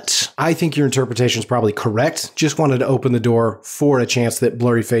 But I think your interpretation is probably correct. Just wanted to open the door for a chance that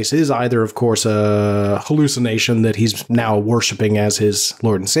Blurryface is either, of course, a hallucination that he's now worshiping as his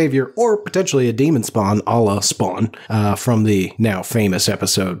Lord and Savior, or potentially a demon spawn, a la Spawn, from the now famous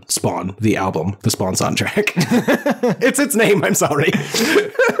episode Spawn, the album, the Spawn soundtrack. It's its name, I'm sorry.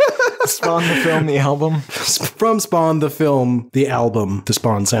 Spawn the film, the album. From Spawn the film, the album, the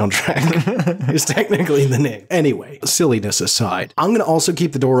Spawn soundtrack is technically the name. Anyway, silliness aside, I'm going to also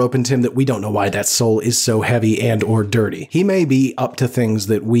keep the door open, Tim, that we don't know why that soul is so heavy and or dirty. He may be up to things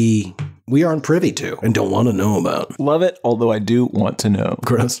that we aren't privy to and don't want to know about. Love it, although I do want to know.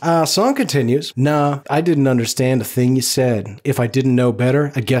 Gross. Song continues. Nah, I didn't understand a thing you said. If I didn't know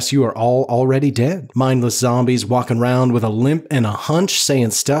better, I guess you are all already dead. Mindless zombies walking around with a limp and a hunch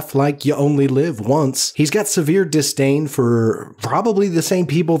saying stuff like you only live once. He's got severe disdain for probably the same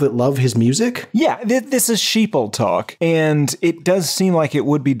people that love his music. Yeah, this is sheeple talk, and it does seem like it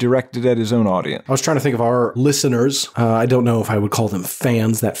would be directed at his own audience. I was trying to think of our listeners. I don't know if I would call them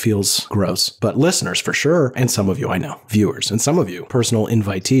fans. That feels gross, but listeners for sure. And some of you I know, viewers, and some of you personal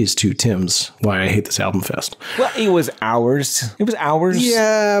invitees to Tim's Why I Hate This Album Fest. Well, it was ours. It was ours.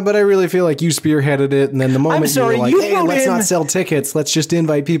 Yeah, but I really feel like you spearheaded it, and then the moment you were like, hey, let's not sell tickets, let's just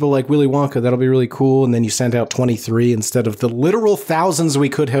invite people like Willy Wonka, that'll be really cool, and then you sent out 23 instead of the literal thousands we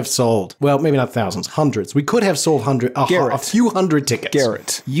could have sold. Well, maybe not thousands, hundreds. We could have sold a few hundred tickets.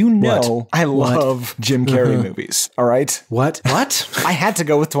 Garrett, you know I love Jim Carrey movies, all right? What? I had to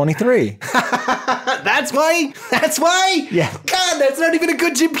go with 23. That's why? Yeah. God, that's not even a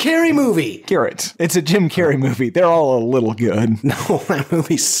good Jim Carrey movie. Garrett, it's a Jim Carrey movie. They're all a little good. No, that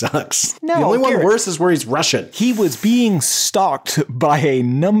movie sucks. No, the only one Garrett, worse is where he's Russian. He was being stalked by a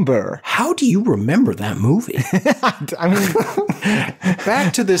number. How do you remember that movie? I mean,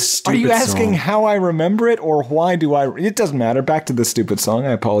 back to this stupid song. Are you asking song. how I remember it, or why do I? It doesn't matter. Back to the stupid song.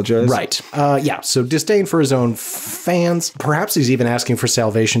 I apologize. Right. Yeah, so disdain for his own fans. Perhaps he's even asking for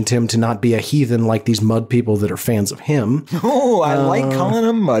salvation, Tim, to not be a heathen like these mud people that are fans of him. Oh, I like calling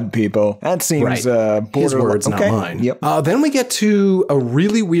them mud people. That seems right. His words, okay. Not mine. Yep. Then we get to a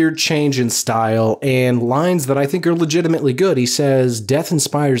really weird change in style and lines that I think are legitimately good. He says, death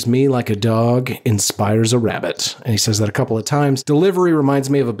inspires me like a dog inspires a rabbit. And he says that a couple of times. Delivery reminds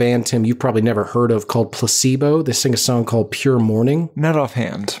me of a band, Tim, you've probably never heard of called Placebo. They sing a song called Pure Morning. Not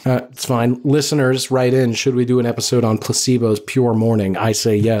offhand. It's fine. Listeners, write in. Should we do an episode on Placebo's Pure Morning? I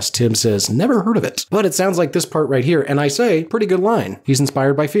say yes. Tim says, never heard of it. But it sounds like this part right here. And I say, pretty good line. He's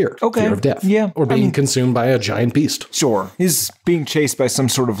inspired by fear. Okay. Fear of death. Yeah. Or being consumed by a giant beast. Sure. He's being chased by some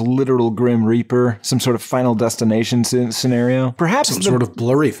sort of literal Grim Reaper, some sort of Final Destination scenario. Perhaps some sort of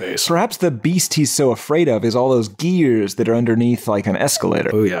blurry face. Perhaps the beast he's so afraid of is all those gears that are underneath like an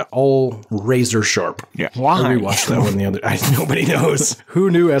escalator. Oh yeah. All razor sharp. Yeah. Why? I rewatched that one the other nobody knows. Who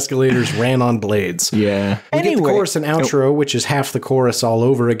knew escalators ran on blades? Yeah. We get the chorus and outro, which is half the chorus all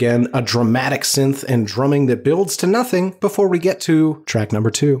over again. A dramatic synth and drumming that builds to nothing before we get to track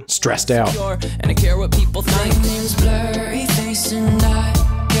number 2, Stressed Out. And I care what people think. My name's Blurryface and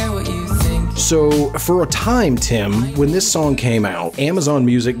I care what you think. So for a time, Tim, when this song came out, Amazon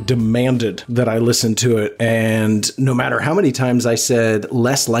Music demanded that I listen to it. And no matter how many times I said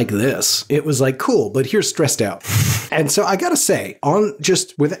less like this, it was like, cool, but here's Stressed Out. And so I gotta say, on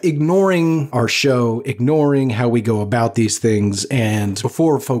just with ignoring our show, ignoring how we go about these things, and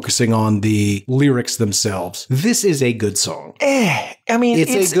before focusing on the lyrics themselves, this is a good song. I mean,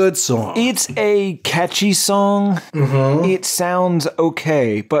 it's a good song. It's a catchy song. Mm-hmm. It sounds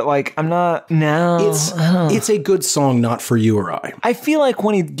okay, but like I'm not. No, it's a good song, not for you or I. I feel like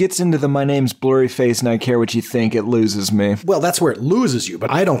when he gets into the "My name's Blurryface and I care what you think," it loses me. Well, that's where it loses you,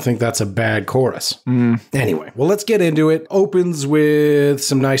 but I don't think that's a bad chorus. Anyway, well, let's get into it. Opens with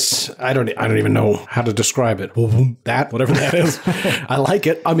some nice. I don't even know how to describe it. Whatever that is. I like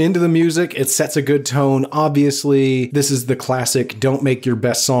it. I'm into the music. It sets a good tone. Obviously, this is the classic. Don't make your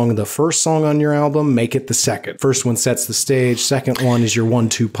best song the first song on your album. Make it the second. First one sets the stage. Second one is your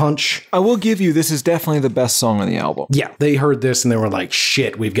 1-2 punch. I will give you, this is definitely the best song on the album. Yeah, they heard this and they were like,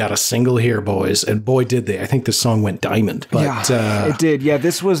 shit, we've got a single here, boys. And boy, did they. I think this song went diamond. But, yeah, it did. Yeah,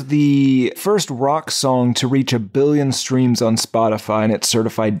 this was the first rock song to reach 1 billion streams on Spotify, and it's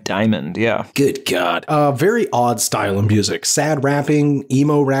certified diamond. Yeah. Good God. Very odd style of music. Sad rapping,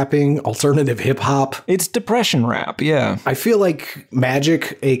 emo rapping, alternative hip hop. It's depression rap, yeah. I feel like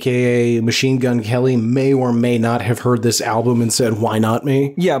Magic, aka Machine Gun Kelly, may or may not have heard this album and said, why not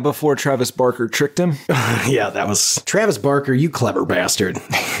me? Yeah, before Travis Barker tricked him. Yeah, that was Travis Barker, you clever bastard.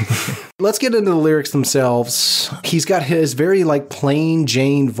 Let's get into the lyrics themselves. He's got his very plain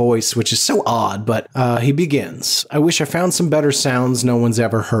Jane voice, which is so odd, but he begins. I wish I found some better sounds no one's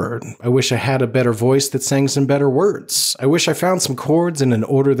ever heard. I wish I had a better voice that sang some better words. I wish I found some chords in an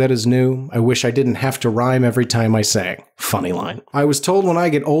order that is new. I wish I didn't have to rhyme every time I sang. Funny line. I was told when I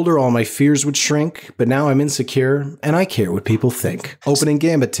get older all my fears would shrink, but now I'm insecure and I care what people think. Opening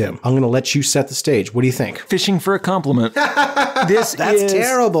gambit, Tim. I'm going to let you set the stage. What do you think? Fishing for a compliment. That's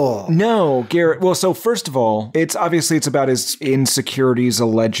terrible. No, Garrett. Well, so first of all, it's about his insecurities,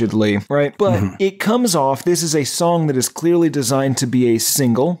 allegedly, right? But it comes off, this is a song that is clearly designed to be a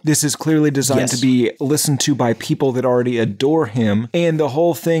single. This is clearly designed to be listened to by people that already adore him. And the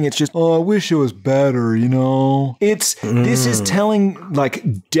whole thing, it's just, oh, I wish it was better, you know? This is telling,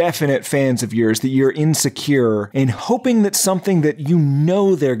 definite fans of yours that you're insecure and hoping that something that you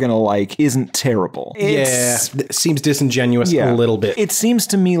know they're gonna like isn't terrible. It seems disingenuous a little bit. It seems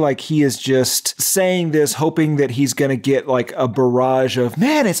to me like he is just saying this, hoping that he's gonna get a barrage of,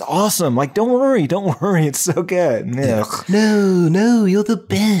 man, it's awesome. Don't worry, it's so good. Yeah. No, you're the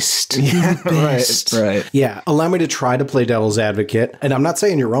best. You're the best. Right. Yeah, allow me to try to play devil's advocate. And I'm not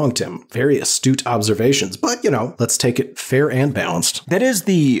saying you're wrong, Tim. Very astute observations. But, let's take it fair and balanced. That is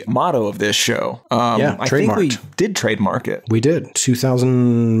the motto of this show. I think we did trademark it. We did.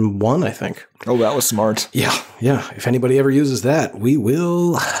 2001, I think. Oh, that was smart. Yeah. If anybody ever uses that, we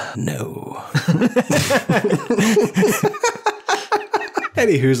will know.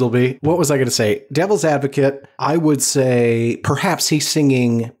 Any Hoozleby. What was I going to say? Devil's advocate, I would say perhaps he's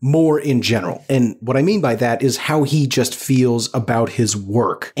singing more in general. And what I mean by that is how he just feels about his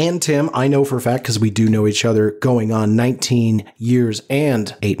work. And Tim, I know for a fact, because we do know each other going on 19 years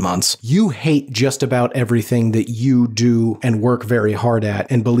and 8 months, you hate just about everything that you do and work very hard at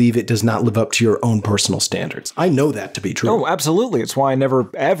and believe it does not live up to your own personal standards. I know that to be true. Oh, absolutely. It's why I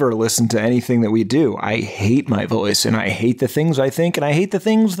never ever listen to anything that we do. I hate my voice and I hate the things I think and I hate the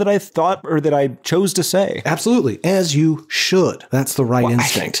things that I thought or that I chose to say. Absolutely. As you should. That's the right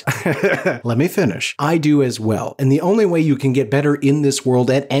instinct. Let me finish. I do as well. And the only way you can get better in this world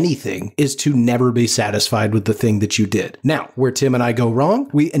at anything is to never be satisfied with the thing that you did. Now, where Tim and I go wrong,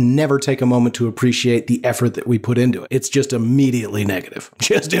 we never take a moment to appreciate the effort that we put into it. It's just immediately negative.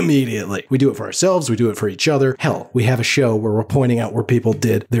 Just immediately. We do it for ourselves. We do it for each other. Hell, we have a show where we're pointing out where people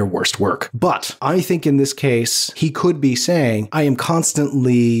did their worst work. But I think in this case, he could be saying, I am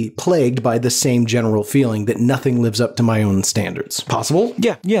constantly plagued by the same general feeling that nothing lives up to my own standards. Possible?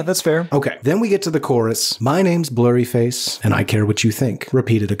 Yeah, that's fair. Okay, then we get to the chorus. My name's Blurryface, and I care what you think.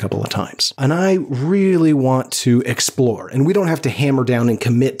 Repeated a couple of times. And I really want to explore, and we don't have to hammer down and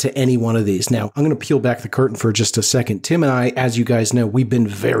commit to any one of these. Now, I'm going to peel back the curtain for just a second. Tim and I, as you guys know, we've been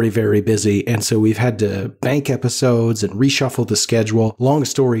very, very busy, and so we've had to bank episodes and reshuffle the schedule. Long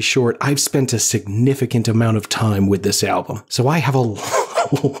story short, I've spent a significant amount of time with this album. So I have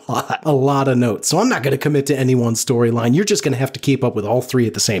a lot of notes. So I'm not going to commit to any one storyline. You're just going to have to keep up with all three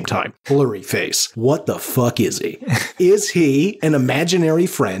at the same time. Blurryface. What the fuck is he? Is he an imaginary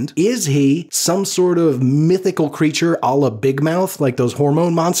friend? Is he some sort of mythical creature a la Big Mouth, like those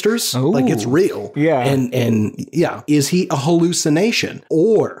hormone monsters? Ooh. Like it's real. Yeah. And yeah, is he a hallucination?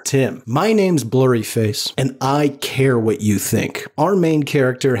 Or, Tim, my name's Blurryface, and I care what you think. Our main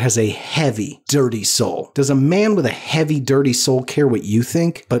character has a heavy, dirty soul. Does a man with a heavy, dirty soul care what you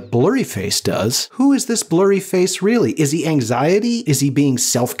think? But Blurryface does. Who is this Blurryface really? Is he anxiety? Is he being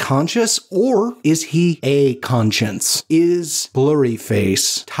self-conscious? Or is he a conscience? Is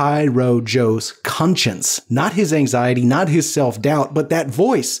Blurryface Tyro Joe's conscience? Not his anxiety, not his self-doubt, but that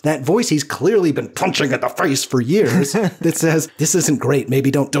voice he's clearly been punching at the face for years that says, this isn't great. Maybe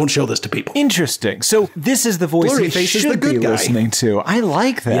don't show this to people. Interesting. So this is the voice he should be listening to. I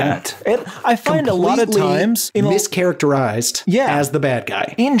like that. Yeah. And I find a lot of times mischaracterized as the bad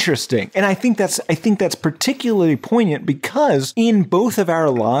guy. Interesting. And I think that's particularly poignant because in both of our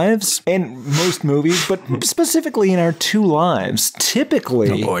lives and most movies, but specifically in our two lives,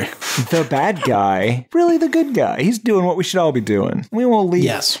 typically the bad guy, really the good guy. He's doing what we should all be doing. We will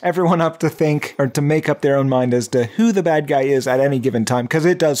leave everyone up to think or to make up their own mind as to who the bad guy is at any given time because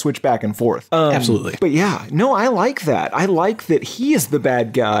it does switch back and forth. Absolutely. But yeah, no, I like that. I like that he is the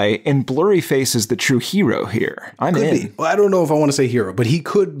bad guy and Blurryface is the true hero here. I'm in. Well, I don't know if I want to say hero, but he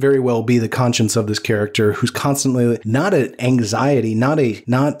could very well be the conscience of this character who's constantly not an anxiety,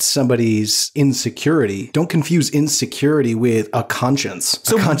 not somebody's insecurity. Don't confuse insecurity with a conscience.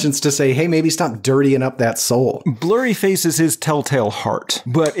 So, a conscience to say, hey, maybe stop dirtying up that soul. Blurryface is his telltale heart,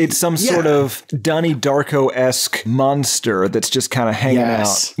 but it's some sort of Donnie Darko-esque monster that's just kind of hanging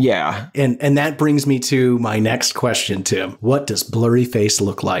out. Yeah. And that brings me to my next question, Tim. What does Blurryface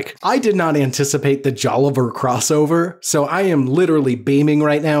look like? I did not anticipate the Jolliver crossover, so I am literally beaming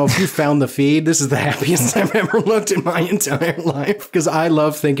right now. If you found the feed, this is the happiest I've ever looked in my entire life, because I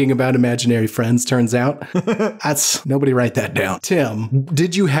love thinking about imaginary friends, turns out. Nobody write that down. Tim,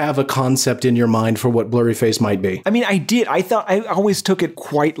 did you have a concept in your mind for what Blurryface might be? I mean, I did. I thought I always took it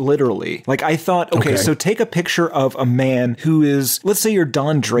quite literally. Like, I thought, okay, so take a picture of a man who is, let's say you're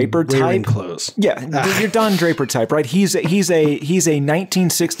Don Draper type. Wearing clothes. Yeah, you're Don Draper type, right? He's a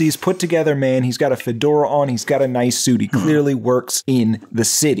 1960s put together man. He's got a fedora on. He's got a nice suit. He clearly works in the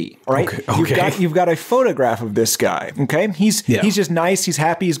city, right? Okay. You've got a photograph of this guy. Okay, he's just nice. He's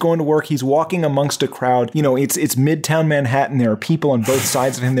happy. He's going to work. He's walking amongst a crowd. You know, it's Midtown Manhattan. There are people on both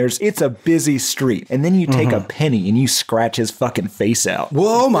sides of him. It's a busy street, and then you take a penny and you scratch his fucking face out.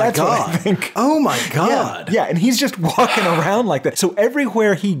 Whoa, my That's God! what I think. Oh my God! Yeah, and he's just walking around like that. So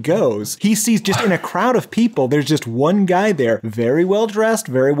everywhere he goes, he sees just in a crowd of people, there's just one guy there, very well dressed,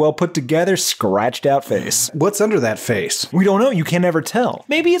 very well put together, scratched out face. What's under that face? We don't know. You can never tell.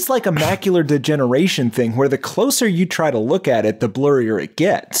 Maybe it's like a macular degeneration thing where the closer you try to look at it, the blurrier it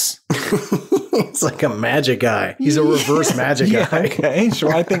gets. It's like a magic eye. He's a reverse magic eye. Okay,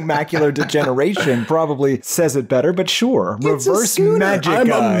 sure. I think macular degeneration probably says it better, but sure. Reverse magic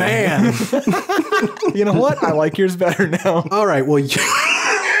I'm eye. a man. You know what? I like yours better now. All right, well,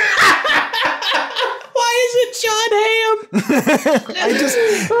 why is it John Hamm?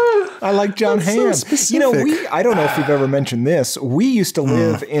 I like John Hamm. So specific. You know, I don't know if you've ever mentioned this. We used to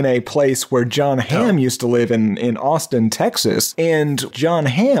live in a place where John Hamm used to live in Austin, Texas. And John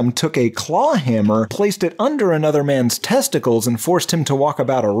Hamm took a claw hammer, placed it under another man's testicles, and forced him to walk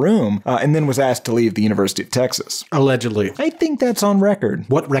about a room, and then was asked to leave the University of Texas. Allegedly. I think that's on record.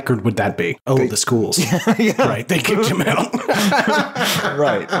 What record would that be? Oh, the schools. Right, they kicked him out.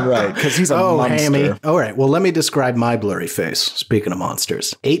 Right. Because he's a monster. Hammy. All right, well, let me describe my Blurryface. Speaking of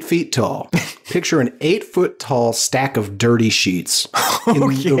monsters. 8 feet tall. Picture an 8 foot tall stack of dirty sheets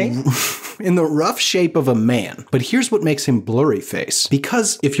in the rough shape of a man. But here's what makes him Blurryface.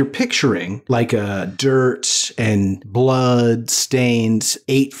 Because if you're picturing like a dirt and blood stained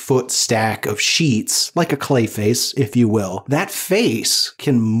 8 foot stack of sheets, like a clay face, if you will, that face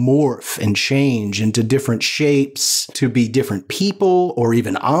can morph and change into different shapes to be different people or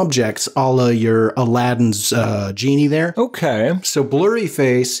even objects, a la your Aladdin's genie there. Okay. So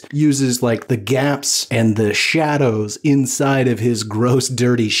Blurryface uses like the gaps and the shadows inside of his gross,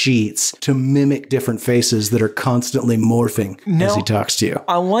 dirty sheets to mimic different faces that are constantly morphing as he talks to you.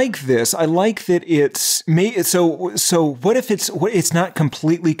 I like this. I like that it's so what if it's not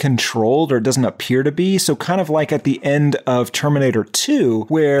completely controlled or doesn't appear to be? So kind of like at the end of Terminator 2,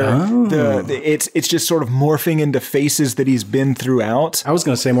 where it's just sort of morphing into faces that he's been throughout. I was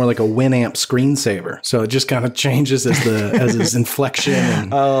going to say more like a Winamp screensaver. So it just kind of changes as his inflection.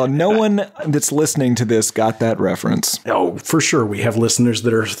 And, no one that's listening to this got that reference. Oh, for sure. We have listeners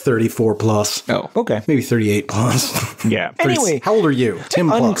that are 34 plus. Oh, okay. Maybe 38 plus. Yeah. Anyway. How old are you? Tim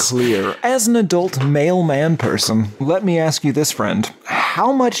plus. Unclear. As an adult male man person, let me ask you this, friend.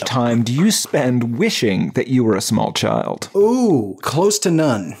 How much time do you spend wishing that you were a small child? Ooh, close to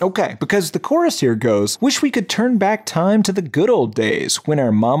none. Okay, because the chorus here goes, wish we could turn back time to the good old days when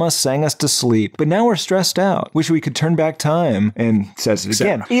our mama sang us to sleep, but now we're stressed out. Wish we could turn back time, and says it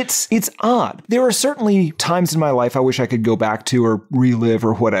again. It's odd. There are certainly times in my life I wish I could go back to or relive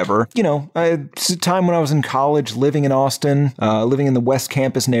or whatever. You know, it's a time when I was in college, living in Austin, living in the West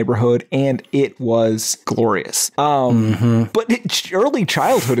Campus neighborhood, and it was glorious. But early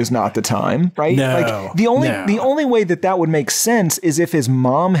childhood is not the time, right? No, like the only way that would make sense is if his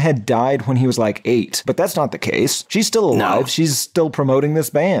mom had died when he was like 8, but that's not the case. She's still alive. No. She's still promoting this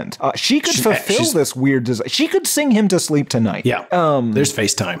band. She could fulfill this weird desire. She could sing him to sleep tonight. Yeah. There's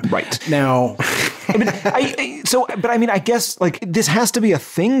FaceTime. Right. Now, I guess like this has to be a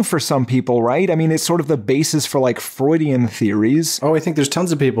thing for some people, right? I mean, it's sort of the basis for like Freudian theories. Oh, I think there's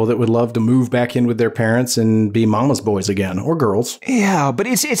tons of people that would love to move back in with their parents and be mama's boys again, or girls. Yeah, but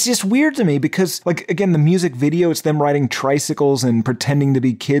it's just weird to me because, like, again, the music video, it's them riding tricycles and pretending to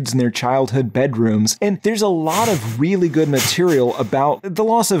be kids in their childhood bedrooms. And there's a lot of really good material about the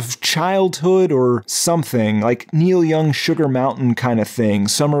loss of childhood or something, like Neil Young, Sugar Mountain kind of thing,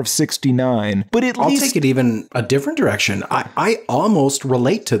 Summer of '69. But it I'll take it even a different direction. I almost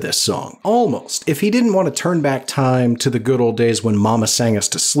relate to this song. Almost. If he didn't want to turn back time to the good old days when Mama sang us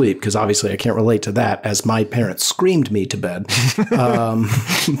to sleep, because obviously I can't relate to that as my parents screamed me to bed.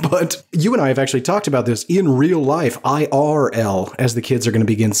 But you and I have actually talked about this in real life, IRL, as the kids are going to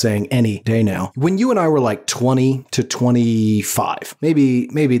begin saying any day now. When you and I were like 20 to 25,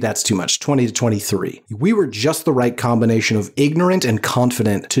 maybe that's too much, 20 to 23, we were just the right combination of ignorant and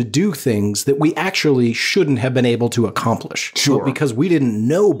confident to do things that we actually shouldn't have been able to accomplish. Sure. But because we didn't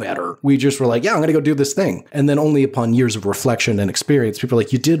know better, we just were like, yeah, I'm going to go do this thing. And then only upon years of reflection and experience, people are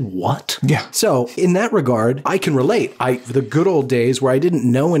like, you did what? Yeah. So in that regard, I can relate. The good old days where I didn't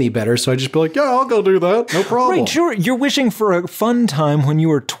know any better, so I just be like, yeah, I'll go do that. No problem. Right, sure. You're wishing for a fun time when you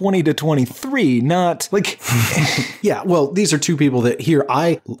were 20 to 23, not like... Yeah, well, these are two people that here,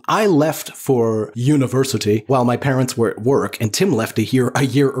 I left for university while my parents were at work, and Tim left a year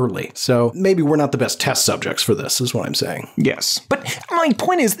early. So maybe we're not the best test subjects for this, is what I'm saying. Yes. But my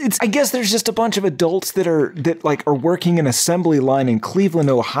point is, I guess there's just a bunch of adults that are working an assembly line in Cleveland,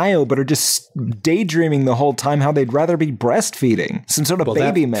 Ohio, but are just daydreaming the whole time how they'd rather be breastfeeding. Some sort of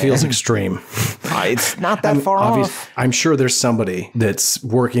baby man. Feels extreme. It's not that far off. I'm sure there's somebody that's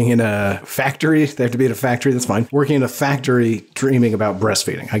working in a factory. They have to be at a factory. That's fine. Working in a factory dreaming about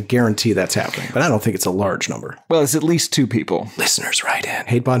breastfeeding. I guarantee that's happening, but I don't think it's a large number. Well, it's at least 2 people. Listeners, write in.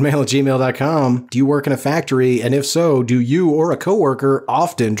 hatePodMail@gmail.com. Do you work in a factory? And if so, do you or a coworker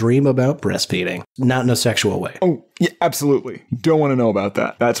often dream about breastfeeding? Not in a sexual way. Oh, yeah, absolutely. Don't want to know about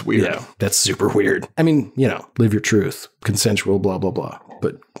that. That's weird. Yeah, that's super weird. I mean, live your truth. Consensual, blah, blah, blah.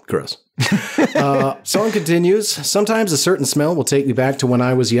 But gross. Song continues. Sometimes a certain smell will take me back to when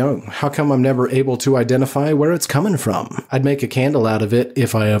I was young. How come I'm never able to identify where it's coming from? I'd make a candle out of it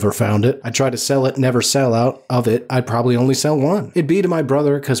if I ever found it. I'd try to sell it, never sell out of it. I'd probably only sell one. It'd be to my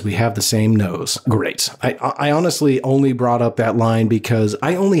brother because we have the same nose. Great. I honestly only brought up that line because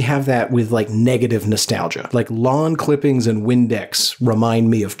I only have that with like negative nostalgia. Like lawn clippings and Windex remind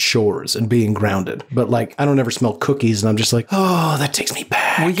me of chores and being grounded. But like I don't ever smell cookies and I'm just like, oh, that takes me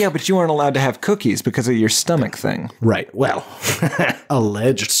back. Well, yeah, but you weren't allowed to have cookies because of your stomach thing. Right. Well,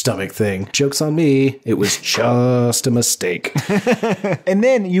 alleged stomach thing. Joke's on me. It was just a mistake. And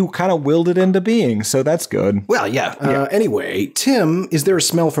then you kind of willed it into being, so that's good. Well, yeah. Anyway, Tim, is there a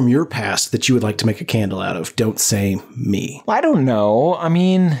smell from your past that you would like to make a candle out of? Don't say me. I don't know. I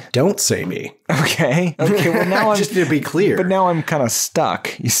mean... Don't say me. Okay. Well, now I'm... Just to be clear. But now I'm kind of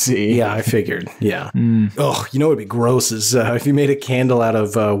stuck, you see. Yeah, I figured. Yeah. Oh, you know what would be gross is if you made a candle out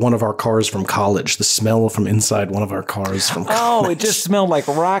of one of our cars from college. The smell from inside one of our cars from college. Oh, it just smelled like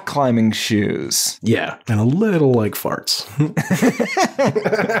rock climbing shoes. Yeah, and a little like farts.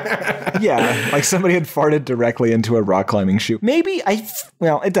 Yeah, like somebody had farted directly into a rock climbing shoe. Maybe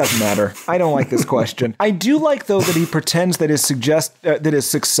well, it doesn't matter. I don't like this question. I do like, though, that he pretends that his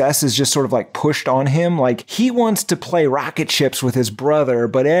success is just sort of like pushed on him. Like he wants to play rocket ships with his brother,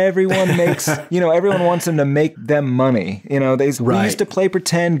 but everyone makes, everyone wants him to make them money. We used to play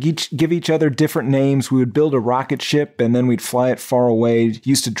pretend, give each other different names. We would build a rocket ship and then we'd fly it far away.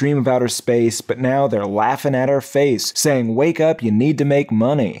 Used to dream of outer space, but now they're laughing at our face, saying, wake up, you need to make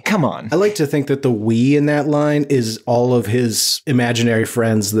money. Come on. I like to think that the we in that line is all of his imaginary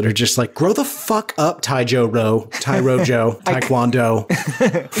friends that are just like, grow the fuck up, Tyro Joe, Taekwondo.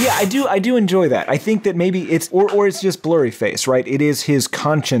 Yeah, I do enjoy that. I think that maybe it's, or it's just Blurryface, right? It is his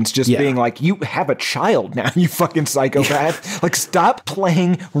conscience just being like, you have a child now, you fucking psychopath. Yeah. Like, stop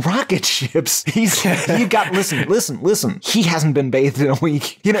playing rocket ships. Listen. He hasn't been bathed in a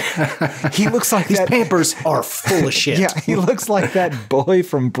week. He looks like these Pampers are full of shit. Yeah, he looks like that boy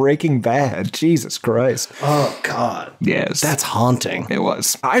from Breaking Bad. Jesus Christ. Oh, God. Yes. That's haunting. It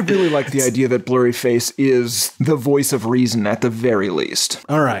was. I really like the idea that Blurryface is the voice of reason at the very least.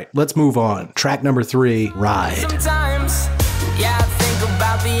 All right, let's move on. Track number 3, Ride. Sometimes, yeah, I think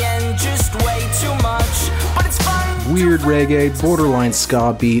about the end just way too much, but it's fun. Weird reggae, borderline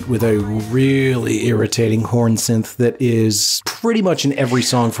ska beat with a really irritating horn synth that is pretty much in every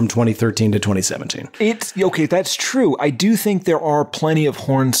song from 2013 to 2017. Okay, that's true. I do think there are plenty of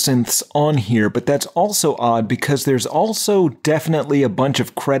horn synths on here, but that's also odd because there's also definitely a bunch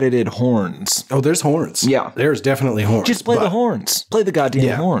of credited horns. Oh, there's horns. Yeah. There's definitely horns. Just play the horns. Play the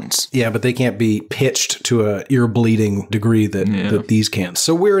goddamn horns. Yeah, but they can't be pitched to a ear-bleeding degree that these can.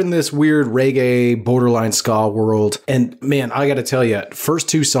 So we're in this weird reggae, borderline ska world. And man, I got to tell you, first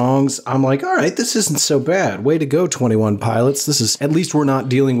two songs, I'm like, all right, this isn't so bad. Way to go, 21 Pilots. This is, at least we're not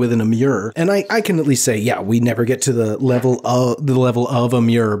dealing with an Amur. And I can at least say, yeah, we never get to the level of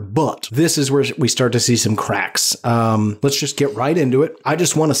Amur, but this is where we start to see some cracks. Let's just get right into it. I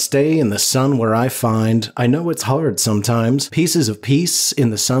just want to stay in the sun where I find. I know it's hard sometimes. Pieces of peace in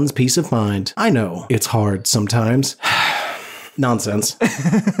the sun's peace of mind. I know it's hard sometimes. Nonsense.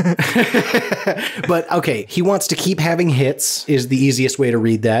 But okay, he wants to keep having hits is the easiest way to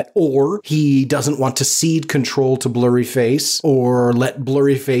read that. Or he doesn't want to cede control to Blurryface or let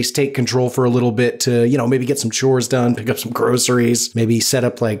Blurryface take control for a little bit to, you know, maybe get some chores done, pick up some groceries, maybe set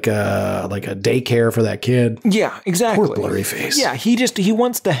up like a daycare for that kid. Yeah, exactly. Poor Blurryface. Yeah, he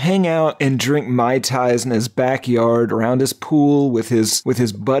wants to hang out and drink Mai Tais in his backyard around his pool with his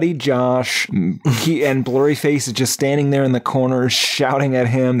buddy Josh. And Blurryface is just standing there in the corner shouting at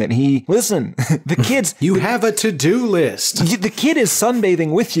him that listen, the kids... You have a to-do list. The kid is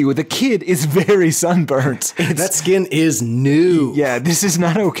sunbathing with you. The kid is very sunburnt. That skin is new. Yeah, this is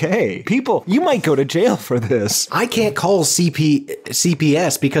not okay. People, you might go to jail for this. I can't call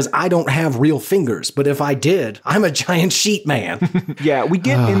CPS because I don't have real fingers, but if I did, I'm a giant sheet man. Yeah, we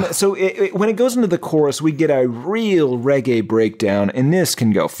get when it goes into the chorus, we get a real reggae breakdown, and this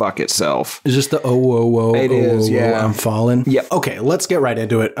can go fuck itself. Is this the oh, it is, yeah. I'm falling? Yeah. Okay, let's get right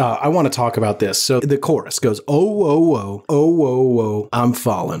into it. I want to talk about this. So the chorus goes, oh, I'm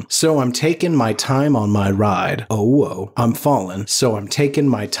falling. So I'm taking my time on my ride. Oh, I'm falling. So I'm taking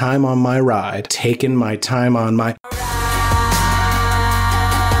my time on my ride. Taking my time on my...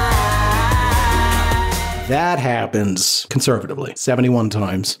 That happens conservatively 71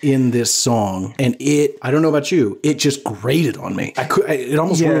 times in this song. And I don't know about you, it just grated on me. It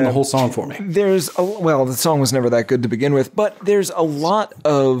almost ruined the whole song for me. The song was never that good to begin with, but there's a lot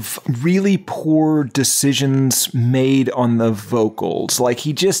of really poor decisions made on the vocals. Like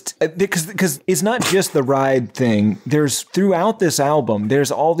he just, because it's not just the ride thing. There's throughout this album,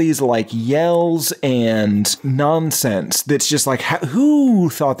 there's all these like yells and nonsense that's just like, who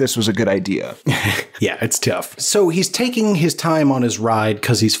thought this was a good idea? Yeah, it's tough. So he's taking his time on his ride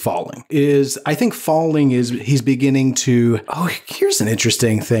because he's falling. I think falling is he's beginning to, here's an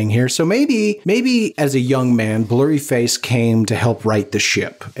interesting thing here. So maybe as a young man, Blurryface came to help right the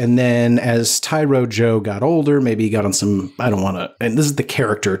ship. And then as Tyro Joe got older, maybe he got on some, and this is the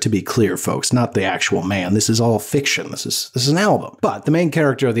character to be clear, folks, not the actual man. This is all fiction. This is an album. But the main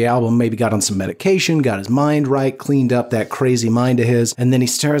character of the album maybe got on some medication, got his mind right, cleaned up that crazy mind of his, and then he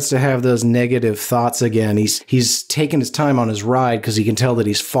starts to have those negative thoughts again. He's taking his time on his ride because he can tell that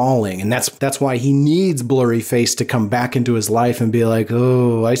he's falling, and that's why he needs Blurryface to come back into his life and be like,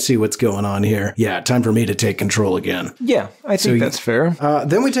 oh, I see what's going on here. Yeah, time for me to take control again. Yeah, I think that's fair.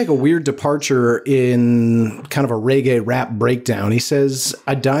 Then we take a weird departure in kind of a reggae rap breakdown. He says,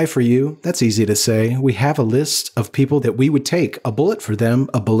 I'd die for you. That's easy to say. We have a list of people that we would take. A bullet for them,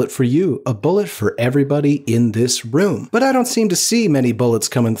 a bullet for you, a bullet for everybody in this room. But I don't seem to see many bullets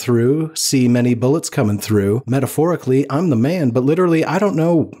coming through. Through. Metaphorically, I'm the man, but literally, I don't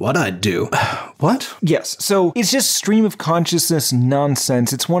know what I'd do. What? Yes. So it's just stream of consciousness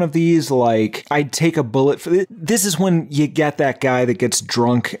nonsense. It's one of these, like, I'd take a bullet for this is when you get that guy that gets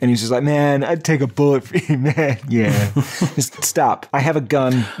drunk and he's just like, man, I'd take a bullet for you, man. Yeah. Just stop. I have a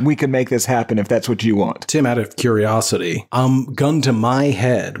gun. We can make this happen if that's what you want. Tim, out of curiosity, gun to my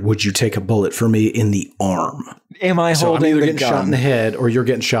head, would you take a bullet for me in the arm? Am I so holding I'm either the getting gun? Shot in the head or you're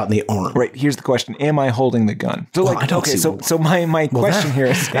getting shot in the arm. Right. Here's the question. Am I holding the gun? So like, so my question here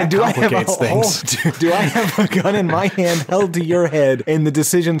is, do I have a gun in my hand held to your head and the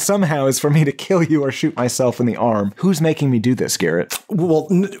decision somehow is for me to kill you or shoot myself in the arm? Who's making me do this, Garrett? Well,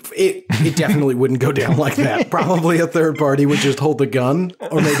 it definitely wouldn't go down like that. Probably a third party would just hold the gun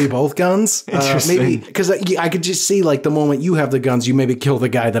or maybe both guns. Maybe because I could just see like the moment you have the guns, you maybe kill the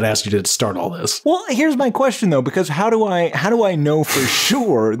guy that asked you to start all this. Well, here's my question though, because how do I know for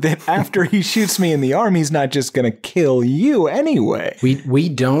sure that after he shoots me in the arm, he's not just going to kill you anyway? We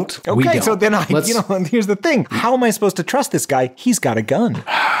don't. Okay, we don't. So then here's the thing. How am I supposed to trust this guy? He's got a gun.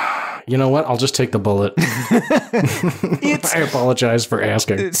 You know what? I'll just take the bullet. I apologize for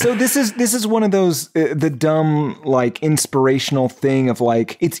asking. So this is one of those the dumb like inspirational thing of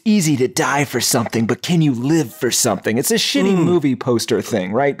like it's easy to die for something, but can you live for something? It's a shitty movie poster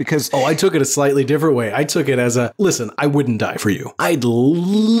thing, right? Because I took it a slightly different way. I took it as listen, I wouldn't die for you. I'd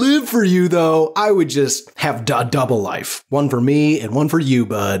live for you though. I would just have a double life, one for me and one for you,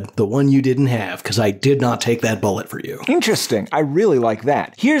 bud. The one you didn't have because I did not take that bullet for you. Interesting. I really like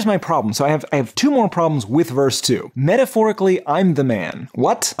that. Here's my problem problem. So I have two more problems with verse 2. Metaphorically, I'm the man.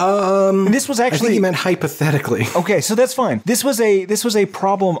 What? This was actually... I think you meant hypothetically. Okay, so that's fine. This was a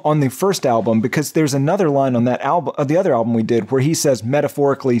problem on the first album because there's another line on that album, the other album we did, where he says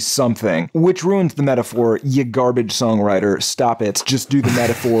metaphorically something, which ruins the metaphor. You garbage songwriter, stop it. Just do the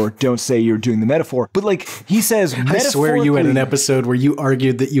metaphor. Don't say you're doing the metaphor. But like he says, I swear you had an episode where you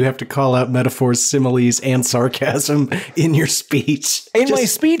argued that you have to call out metaphors, similes, and sarcasm in your speech. In my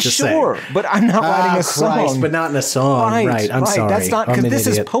speech, sure, but I'm not writing a song. But not in a song. Right, I'm sorry. That's not, because this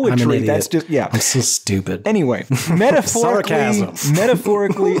is poetry. That's just, yeah. I'm so stupid. Anyway,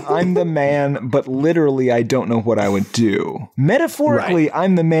 metaphorically, I'm the man, but literally, I don't know what I would do. Metaphorically,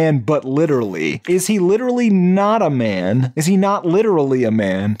 I'm the man, but literally. Is he literally not a man? Is he not literally a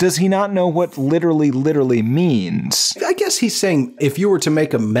man? Does he not know what literally means? I guess he's saying if you were to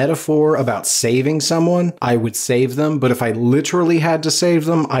make a metaphor about saving someone, I would save them, but if I literally had to save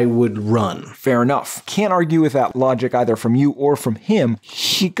them, I would run. Fair enough. Can't argue with that logic either from you or from him.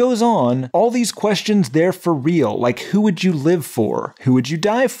 He goes on, all these questions, they're for real. Like, who would you live for? Who would you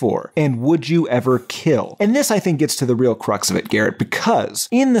die for? And would you ever kill? And this, I think, gets to the real crux of it, Garrett, because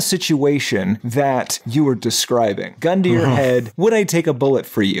in the situation that you were describing, gun to your head, would I take a bullet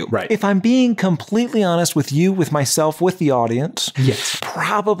for you? Right. If I'm being completely honest with you, with myself, with the audience, yes,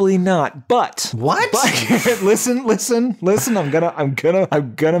 probably not. But what? But listen.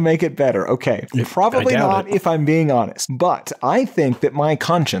 I'm gonna make it better. Okay, probably not if I'm being honest. But I think that my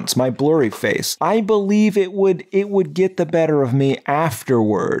conscience, my blurry face, I believe it would get the better of me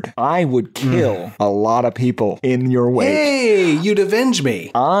afterward. I would kill a lot of people in your wake. Hey, you'd avenge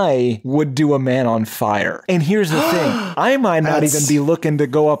me. I would do a man on fire. And here's the thing: I might not even be looking to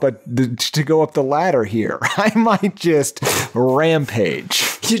go up the ladder here. I might just rampage.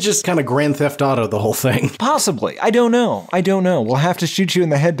 You just kind of Grand Theft Auto the whole thing. Possibly. I don't know. We'll have to shoot you in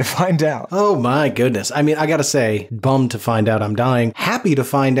the head to find out. Oh my goodness. I mean, I gotta say, bummed to find out I'm dying. Happy to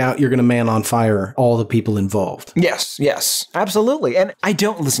find out you're gonna man on fire all the people involved. Yes, absolutely. And I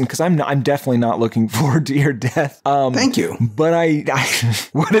don't listen because I'm definitely not looking forward to your death. Thank you. But I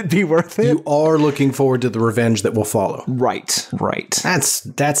would it be worth it? You are looking forward to the revenge that will follow. Right.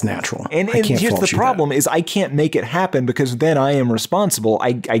 That's natural. And here's the problem is I can't make it happen because then I am responsible.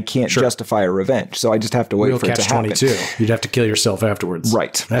 I can't justify a revenge. So I just have to wait for it to happen. Catch-22. You'd have to kill yourself afterwards.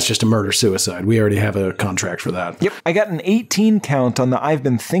 Right. That's just a murder-suicide. We already have a contract for that. Yep. I got an 18 count on the I've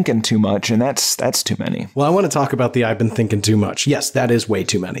been thinking too much, and that's too many. Well, I want to talk about the I've been thinking too much. Yes, that is way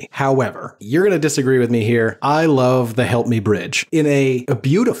too many. However, you're going to disagree with me here. I love the Help Me bridge. In a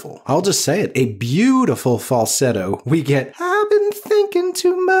beautiful, I'll just say it, a beautiful falsetto, we get, I've been thinking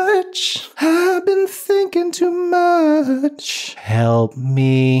too much. I've been thinking too much. Help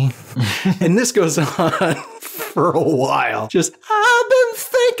me. And this goes on for a while. Just, I've been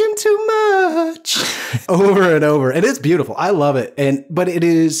thinking too much. Over and over. And it's beautiful. I love it. But it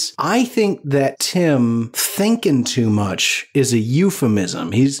is, I think that Tim thinking too much is a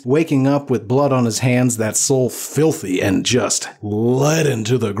euphemism. He's waking up with blood on his hands, that soul filthy and just leaden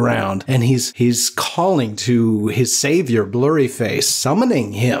to the ground. And he's calling to his savior, Blurryface,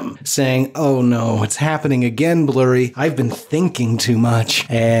 summoning him, saying, oh no, it's happening again, Blurry. I've been thinking too much.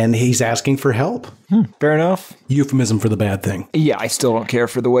 And he's asking for help. Fair enough. Euphemism for the bad thing. Yeah, I still don't care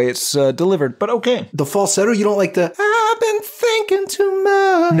for the way it's delivered, but okay. The falsetto, you don't like the, I've been thinking too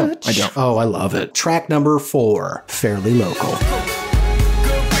much. No, I don't. Oh, I love it. Track number 4, Fairly Local.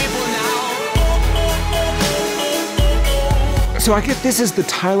 So I get this is the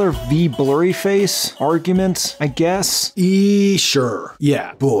Tyler v. Blurryface argument, I guess. Sure.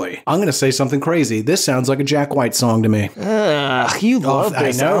 Yeah, boy. I'm going to say something crazy. This sounds like a Jack White song to me. You love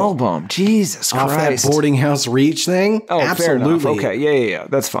this album. Jesus Christ. Off that Boarding House Reach thing? Oh, absolutely. Fair enough. Okay, yeah.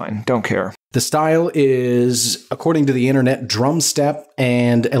 That's fine. Don't care. The style is, according to the internet, drum step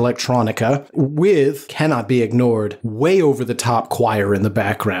and electronica with, cannot be ignored, way over the top choir in the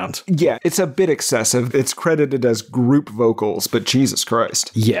background. Yeah, it's a bit excessive. It's credited as group vocals, but Jesus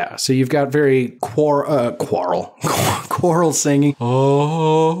Christ. Yeah, so you've got very choral singing.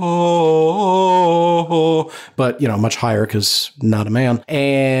 Oh, but, much higher because not a man.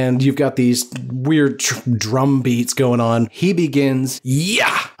 And you've got these weird drum beats going on. He begins,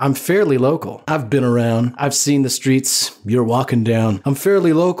 yeah, I'm fairly local. I've been around. I've seen the streets you're walking down. I'm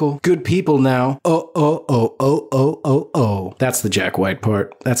fairly local. Good people now. Oh. That's the Jack White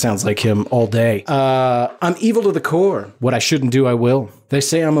part. That sounds like him all day. I'm evil to the core. What I shouldn't do, I will. They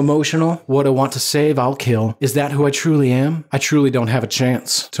say I'm emotional. What I want to save, I'll kill. Is that who I truly am? I truly don't have a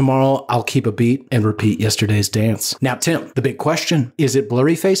chance. Tomorrow, I'll keep a beat and repeat yesterday's dance. Now, Tim, the big question, is it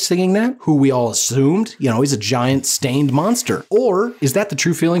Blurryface singing that? Who we all assumed? You know, he's a giant stained monster. Or is that the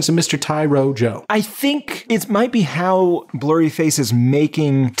true feelings of Mr. Tyro Joe? I think it might be how Blurryface is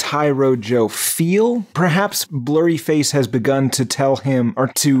making Tyro Joe feel. Perhaps Blurryface has begun to tell him or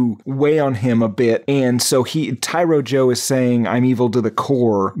to weigh on him a bit, and so Tyro Joe is saying, I'm evil to the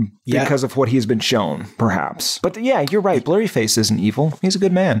core because of what he's been shown, perhaps. But yeah, you're right. Blurryface isn't evil. He's a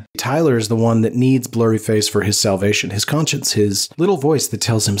good man. Tyler is the one that needs Blurryface for his salvation, his conscience, his little voice that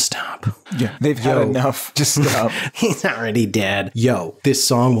tells him stop. Yeah, they've had enough. Just stop. He's already dead. Yo, this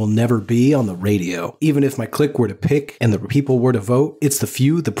song will never be on the radio. Even if my clique were to pick and the people were to vote, it's the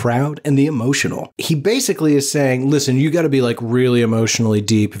few, the proud, and the emotional. He basically is saying, listen, you got to be like really emotionally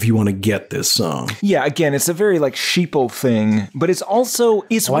deep if you want to get this song. Yeah, again, it's a very like sheeple thing, but it's also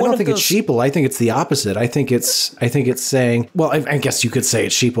I don't think it's sheeple. I think it's the opposite. I think it's saying, well, I guess you could say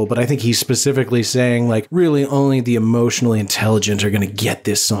it's sheeple, but I think he's specifically saying like really only the emotionally intelligent are going to get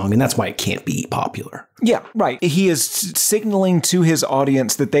this song, and that's why it can't be popular. Yeah, right. He is signaling to his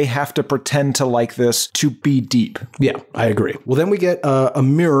audience that they have to pretend to like this to be deep. Yeah, I agree. Well, then we get a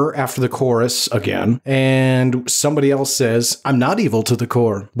mirror after the chorus again, and somebody else says, I'm not evil to the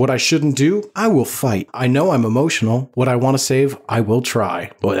core. What I shouldn't do, I will fight. I know I'm emotional. What I want to save, I will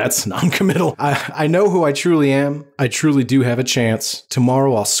try. Boy, that's non-committal. I know who I truly am. I truly do have a chance.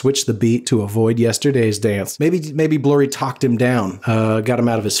 Tomorrow I'll switch the beat to avoid yesterday's dance. Maybe Blurry talked him down, got him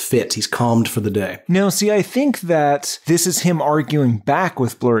out of his fit. He's calmed for the day. No, see, I think that this is him arguing back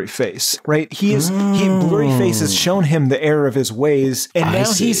with Blurryface, right? Blurryface has shown him the error of his ways, and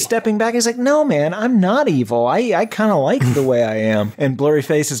now he's stepping back. He's like, no, man, I'm not evil. I kind of like the way I am. And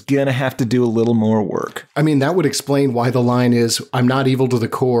Blurryface is gonna have to do a little more work. I mean, that would explain why the line is, I'm not evil to the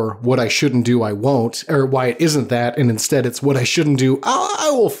core. What I shouldn't do, I won't. Or why it isn't that, and instead it's what I shouldn't do,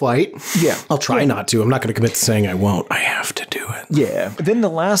 I will fight. Yeah. I'll try not to. I'm not going to commit to saying I won't. I have to do it. Yeah. Then the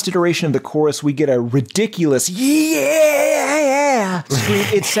last iteration of the chorus, we get a ridiculous yeah scream.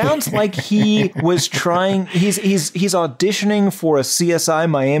 It sounds like he was trying, he's auditioning for a CSI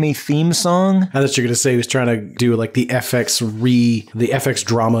Miami theme song. I thought you were going to say he was trying to do like the FX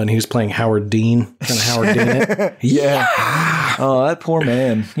drama, and he was playing Howard Dean. Kind of Howard Dean it. Yeah. Oh, that poor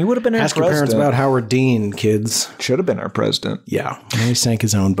man. He would have been our Ask president. your parents about Howard Dean, kids. Should have been our president. Yeah. And he sank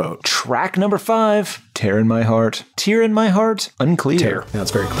his own boat. Track number 5, Tear in My Heart. Tear in My Heart, unclear. Tear.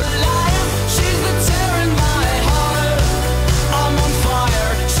 That's very clear.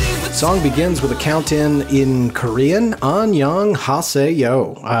 Song begins with a count-in in Korean. Annyeong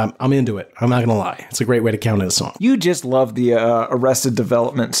haseyo. I'm into it. I'm not going to lie. It's a great way to count in a song. You just love the Arrested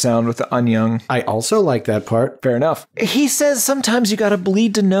Development sound with the annyeong. I also like that part. Fair enough. He says sometimes you gotta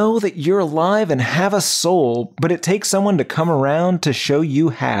bleed to know that you're alive and have a soul, but it takes someone to come around to show you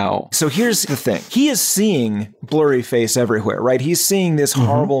how. So here's the thing. He is seeing Blurryface everywhere, right? He's seeing this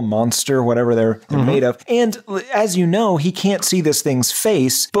horrible monster, whatever they're made of. And as you know, he can't see this thing's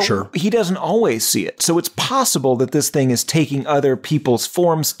face, but he doesn't always see it. So it's possible that this thing is taking other people's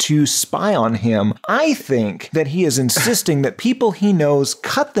forms to spy on him. I think that he is insisting that people he knows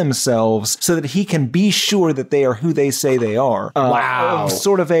cut themselves so that he can be sure that they are who they say they are. Wow.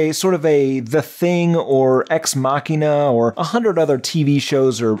 Sort of a The Thing or Ex Machina or 100 other TV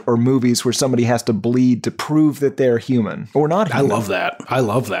shows or movies where somebody has to bleed to prove that they're human or not human. I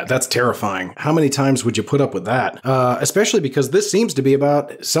love that. That's terrifying. How many times would you put up with that? Especially because this seems to be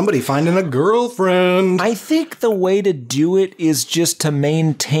about somebody finding a girlfriend. I think the way to do it is just to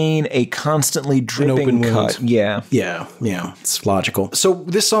maintain a constantly dripping cut. Yeah. It's logical. So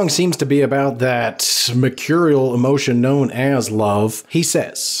this song seems to be about that mercurial emotion known as love. He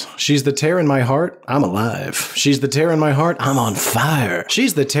says, she's the tear in my heart, I'm alive. She's the tear in my heart, I'm on fire.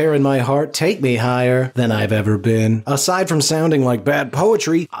 She's the tear in my heart, take me higher than I've ever been. Aside from sounding like bad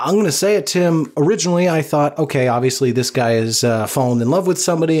poetry, I'm going to say it, Tim. Originally, I thought, okay, obviously this guy is fallen in love with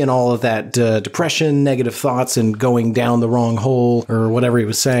somebody and all of that depression, negative thoughts, and going down the wrong hole or whatever he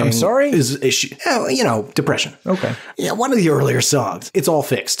was saying. I'm sorry? Is depression. Okay. Yeah, one of the earlier songs. It's all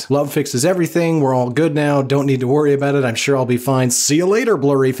fixed. Love fixes everything. We're all good now. Don't need to worry about it. I'm sure I'll be fine. See you later,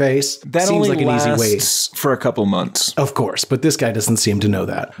 Blurryface. That seems only like an lasts easy way. For a couple months. Of course, but this guy doesn't seem to know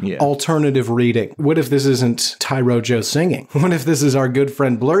that. Yeah. Alternative reading. What if this isn't Tyro Joe singing? What if this is our good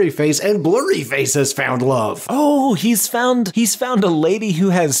friend Blurryface and Blurryface has found love? Oh, he's found a lady who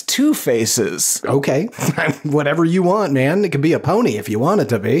has has two faces. Okay. Whatever you want, man. It could be a pony if you want it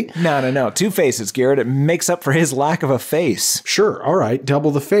to be. No. Two faces, Garrett. It makes up for his lack of a face. Sure. All right.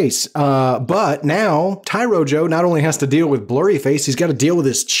 Double the face. But now Tyro Joe not only has to deal with Blurryface, he's got to deal with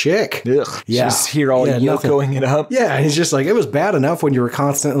his chick. Ugh. Yeah. Just hear all yokoing it up. Yeah. And he's just like, it was bad enough when you were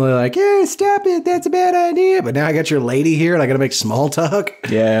constantly like, yeah, stop it. That's a bad idea. But now I got your lady here and I got to make small talk.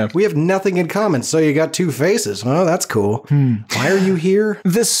 Yeah. We have nothing in common. So you got two faces. Oh, that's cool. Why are you here?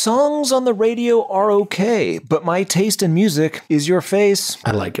 The songs on the radio are okay, but my taste in music is your face.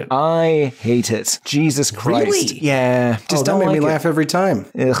 I like it. I hate it. Jesus Christ. Really? Yeah. Just That don't made like me it. laugh every time.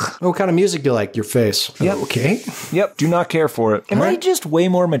 Ugh. What kind of music do you like? Your face. Yep. Okay. Yep. Do not care for it. Am I just way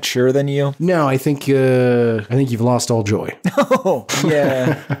more mature than you? No, I think you've lost all joy. Oh,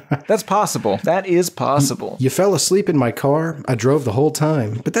 yeah. That's possible. That is possible. You fell asleep in my car. I drove the whole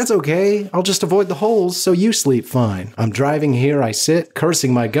time. But that's okay. I'll just avoid the holes so you sleep fine. I'm driving here. I sit,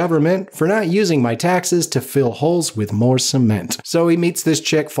 cursing my government for not using my taxes to fill holes with more cement. So he meets this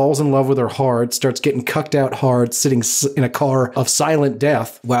chick, falls in love with her hard, starts getting cucked out hard, sitting in a car of silent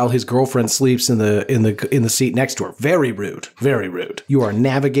death while his girlfriend sleeps in the seat next to her. Very rude. Very rude. You are a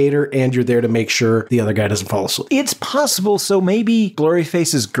navigator and you're there to make sure the other guy doesn't fall asleep. It's possible. So maybe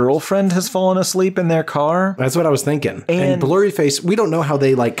Blurryface's girlfriend has fallen asleep in their car. That's what I was thinking. And Blurryface, we don't know how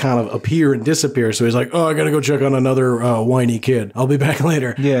they like kind of appear and disappear. So he's like, oh, I gotta go check on another whiny kid. I'll be back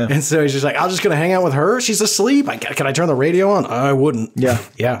later. Yeah. And so he's just like, I'm just gonna hang out with her. She's asleep. Can I turn the radio on? I wouldn't. Yeah.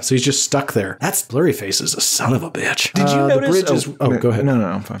 Yeah. So he's just stuck there. That's Blurryface is a son of a bitch. Did you notice? The bridge is. Oh, go ahead. No,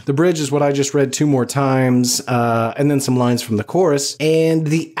 I'm fine. The bridge is what I just read 2 more times, and then some lines from the chorus. And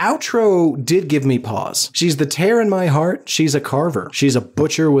the outro did give me pause. She's the tear in my heart. She's a carver. She's a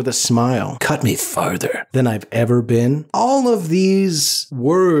butcher with a smile. Cut me farther than I've ever been. All of these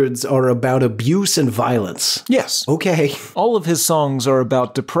words are about abuse and violence. Yes. Okay. All of his songs are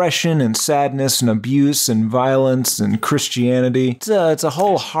about depression and sadness and abuse and violence and Christianity. It's a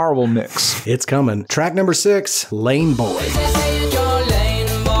whole horrible mix. It's coming. Track number 6, Lane Boy.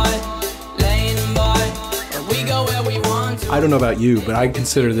 I don't know about you, but I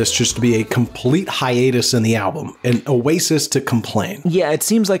consider this just to be a complete hiatus in the album, an oasis to complain. Yeah, it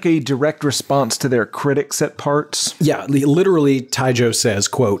seems like a direct response to their critics at parts. Yeah, literally, Taijo says,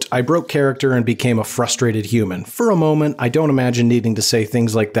 quote, I broke character and became a frustrated human. For a moment, I don't imagine needing to say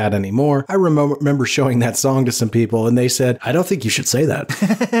things like that anymore. I remember showing that song to some people, and they said, I don't think you should say that.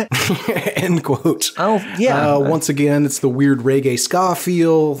 End quote. Oh, yeah. Once again, it's the weird reggae ska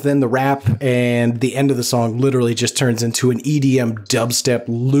feel, then the rap, and the end of the song literally just turns into an EDM dubstep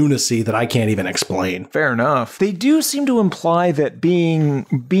lunacy that I can't even explain. Fair enough. They do seem to imply that being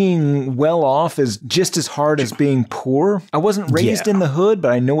well off is just as hard as being poor. I wasn't raised in the hood,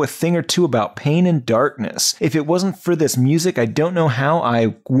 but I know a thing or two about pain and darkness. If it wasn't for this music, I don't know how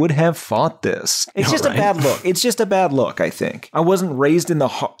I would have fought this. It's just a bad look. It's just a bad look, I think. I wasn't raised in the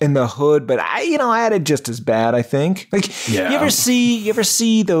hood, but I had it just as bad, I think. Like, you ever see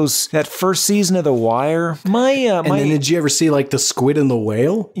that first season of The Wire? And then did you ever see like the squid and the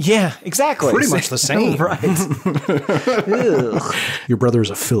whale? Yeah, exactly. Pretty much the same. Right. Your brother is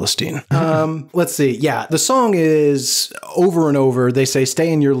a Philistine. Let's see. Yeah, the song is over and over. They say, stay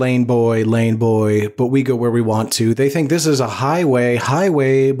in your lane, boy, but we go where we want to. They think this is a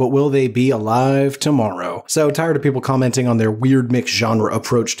highway, but will they be alive tomorrow? So tired of people commenting on their weird mixed genre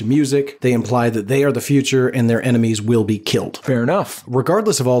approach to music. They imply that they are the future and their enemies will be killed. Fair enough.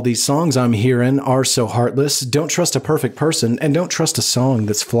 Regardless of all these songs I'm hearing are so heartless, don't trust a perfect person, and don't trust a song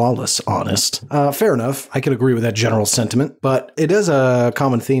that's flawless, honest. Fair enough. I can agree with that general sentiment, but it is a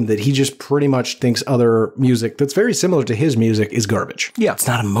common theme that he just pretty much thinks other music that's very similar to his music is garbage. Yeah. It's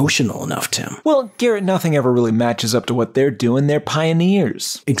not emotional enough, Tim. Well, Garrett, nothing ever really matches up to what they're doing. They're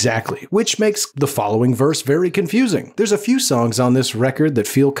pioneers. Exactly. Which makes the following verse very confusing. There's a few songs on this record that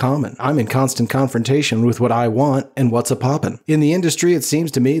feel common. I'm in constant confrontation with what I want and what's a poppin'. In the industry, it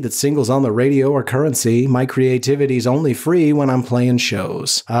seems to me that singles on the radio are currency. My creativity's only free when I'm playing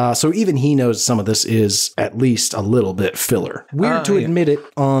shows. So even he knows some of this is at least a little bit filler. Weird to admit it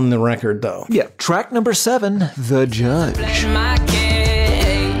on the record, though. Yeah. Track number 7, The Judge.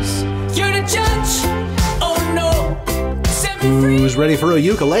 Who's ready for a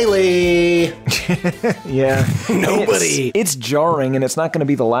ukulele? Yeah. Nobody. It's jarring, and it's not going to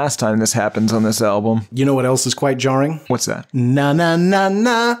be the last time this happens on this album. You know what else is quite jarring? What's that? Na na na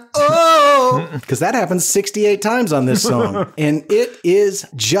na, oh! Because that happens 68 times on this song. And it is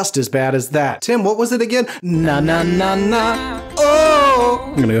just as bad as that. Tim, what was it again? Na na na na, oh!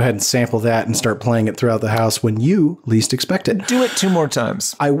 I'm going to go ahead and sample that and start playing it throughout the house when you least expect it. Do it 2 more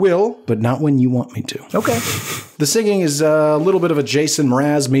times. I will, but not when you want me to. Okay. The singing is a little bit of a Jason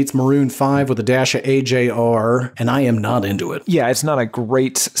Mraz meets Maroon 5 with a dash of AJR, and I am not into it. Yeah, it's not a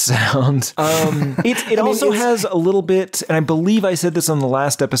great sound. It also has a little bit, and I believe I said this on the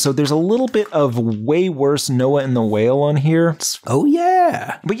last episode, there's a little bit of Way Worse Noah and the Whale on here. Oh,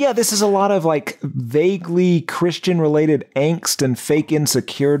 yeah. But yeah, this is a lot of like vaguely Christian-related angst and fake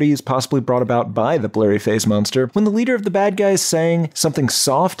insecurities possibly brought about by the Blurryface monster. When the leader of the bad guys sang something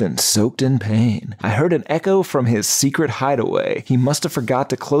soft and soaked in pain, I heard an echo from his secret hideaway. He must have forgot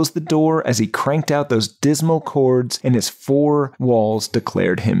to close the door as he cranked out those dismal chords, and his 4 walls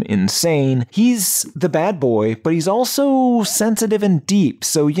declared him insane. He's the bad boy, but he's also sensitive and deep,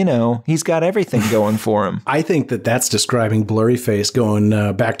 so, you know, he's got everything going for him. I think that that's describing Blurryface going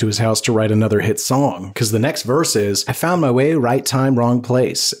back to his house to write another hit song, because the next verse is, I found my way, right time, wrong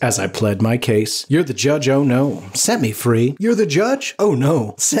place, as I pled my case. You're the judge, oh no, set me free. You're the judge? Oh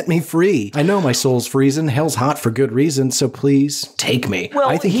no, set me free. I know my soul's freezing, hell's hot for good reason, so please take me. Well,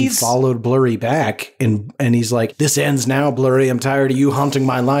 I think he followed Blurry back and he's like, this ends now, Blurry. I'm tired of you haunting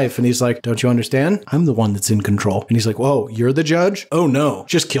my life. And he's like, don't you understand? I'm the one that's in control. And he's like, whoa, you're the judge? Oh no,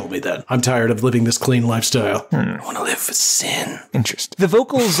 just kill me then. I'm tired of living this clean lifestyle. I want to live with sin. Interesting. The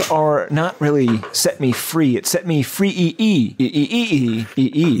vocals are not really set me free. It's set me free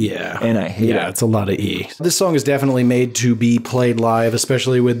Yeah. And I hate it. Yeah, it's a lot of E. This song is definitely made to be played live,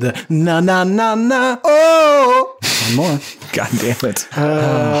 especially with the na na na na oh. One more. God damn it.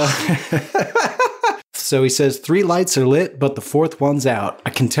 So he says, 3 lights are lit, but the 4th one's out. I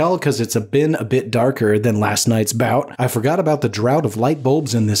can tell because it's been a bit darker than last night's bout. I forgot about the drought of light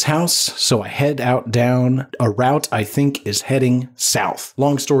bulbs in this house, so I head out down a route I think is heading south.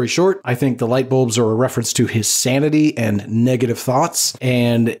 Long story short, I think the light bulbs are a reference to his sanity and negative thoughts,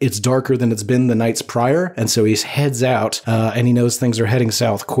 and it's darker than it's been the nights prior, and so he heads out, and he knows things are heading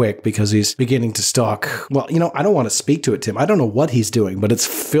south quick because he's beginning to stalk. Well, you know, I don't want to speak to it, Tim. I don't know what he's doing, but it's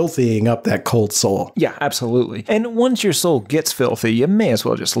filthying up that cold soul. Yeah, absolutely. And once your soul gets filthy, you may as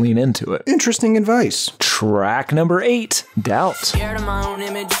well just lean into it. Interesting advice. Track number 8, Doubt. Scared of my own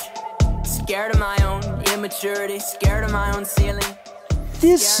image, scared of my own immaturity, scared of my own ceiling.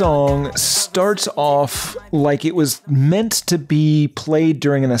 This song starts off like it was meant to be played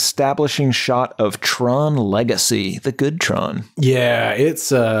during an establishing shot of Tron Legacy, the good Tron. Yeah, it's,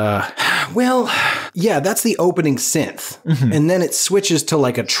 well, yeah, that's the opening synth. And then it switches to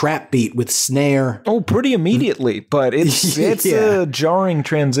like a trap beat with snare. Oh, pretty immediately, but it's Yeah. a jarring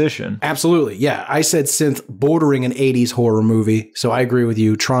transition. Absolutely, yeah. I said synth bordering an 80s horror movie, so I agree with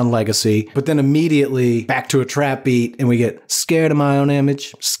you, Tron Legacy. But then immediately back to a trap beat, and we get scared of my own image,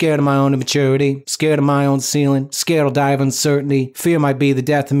 scared of my own immaturity, scared of my own ceiling, scared I'll die of uncertainty, fear might be the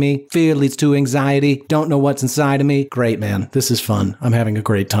death of me, fear leads to anxiety, don't know what's inside of me. Great, man. This is fun. I'm having a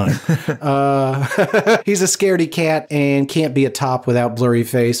great time. He's a scaredy cat and can't be a top without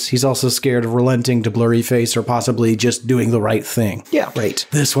Blurryface. He's also scared of relenting to Blurryface or possibly just doing the right thing. Yeah. Great.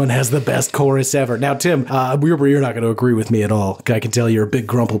 This one has the best chorus ever. Now, Tim, you're not going to agree with me at all. I can tell you're a big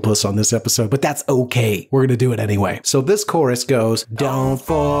grumplepuss on this episode, but that's okay. We're going to do it anyway. So this chorus goes, don't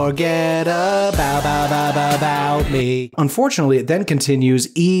forget about me. Unfortunately, it then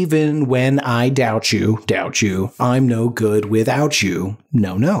continues, even when I doubt you, I'm no good without you.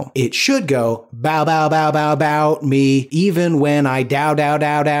 No. It should go, about me, even when I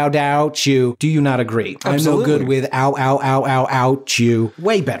doubt you. Do you not agree? Absolutely. I'm no good without you.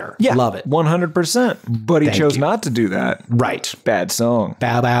 Way better. Yeah. Love it. 100%. But he chose not to do that. Right. Bad song.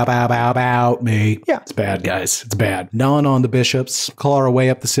 About me. Yeah. It's bad, guys. It's bad. Gnawing on the bishops, claw our way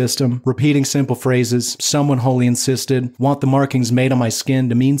up the system, repeating simple phrases, someone wholly insisted, want the markings made on my skin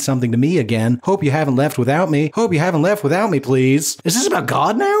to mean something to me again, hope you haven't left without me, please. Is this about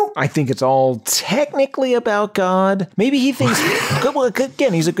God now? I think it's all technically about God. Maybe he thinks, well,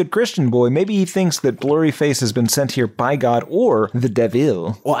 again, he's a good Christian boy. Maybe he thinks that Blurryface has been sent here by God or the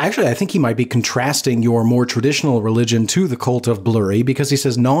devil. Well, actually, I think he might be contrasting your more traditional religion to the cult of Blurry, because he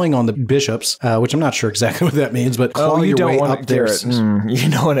says gnawing on the bishops, which I'm not sure exactly what that means, but claw your way up there. You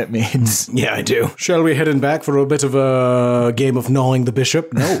know what it means. Yeah, I do. Shall we head in back for a bit of a game of gnawing the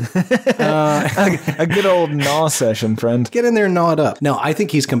bishop? No. A good old gnaw session, friend. Get in there and gnaw it up. No, I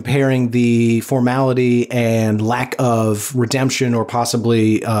think he's comparing the formality and lack of redemption or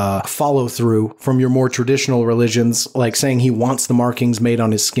possibly follow through from your more traditional religions, like saying he wants the markings made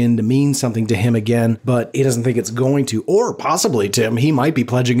on his skin to mean something to him again, but he doesn't think it's going to. Or possibly, Tim, he might be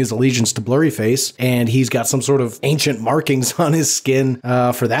pledging his allegiance to Blurryface, and he's got some sort of ancient markings on his skin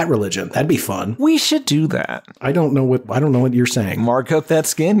for that religion. That'd be fun. We should do that. I don't know what you're saying. Mark up that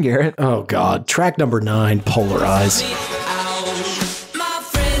skin, Garrett. Oh God. Track number 9, Polarize.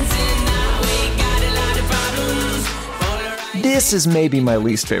 This is maybe my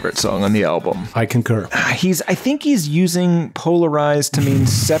least favorite song on the album. I concur. I think he's using polarize to mean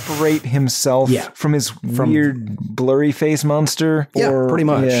separate himself from his weird blurry face monster. Yeah, pretty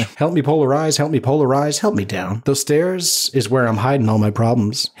much. Yeah. Help me polarize, help me down. Those stairs is where I'm hiding all my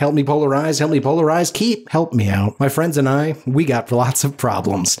problems. Help me polarize, help me out. My friends and I, we got lots of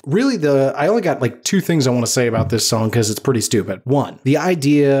problems. Really, I only got like 2 things I want to say about this song because it's pretty stupid. One, the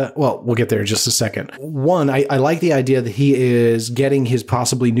idea, well, we'll get there in just a second. One, I like the idea that he is getting his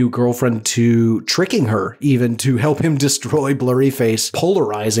possibly new girlfriend to tricking her even to help him destroy Blurryface,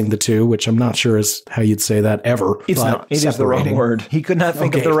 polarizing the two, which I'm not sure is how you'd say that ever. It's not. It is the wrong word. He could not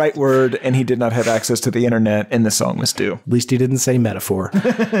think of the right word, and he did not have access to the internet, and the song was due. At least he didn't say metaphor.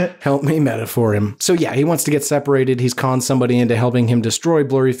 Help me metaphor him. So yeah, he wants to get separated. He's conned somebody into helping him destroy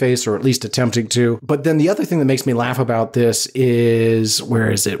Blurryface, or at least attempting to. But then the other thing that makes me laugh about this is, where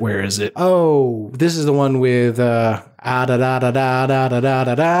is it? Oh, this is the one with ah da da da da da da da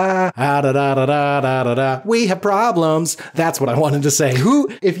da da ah da da da da da da da. We have problems. That's what I wanted to say.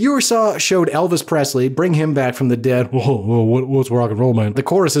 If you showed Elvis Presley, bring him back from the dead. Whoa, what's rock and roll, man? The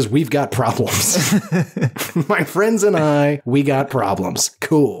chorus is, we've got problems. My friends and I, we got problems.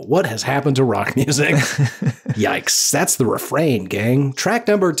 Cool. What has happened to rock music? Yikes. That's the refrain, gang. Track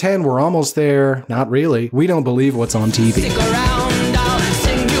number 10. We're almost there. Not really. We don't believe what's on TV. Stick around, I'll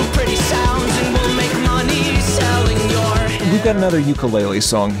sing you pretty sounds and we'll make money selling your... We've got another ukulele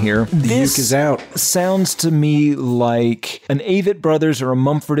song here. The uke is out. Sounds to me like an Avett Brothers or a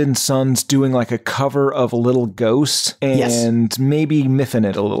Mumford & Sons doing like a cover of Little Ghost and maybe miffing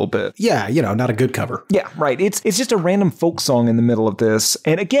it a little bit. Yeah, not a good cover. Yeah, right. It's just a random folk song in the middle of this.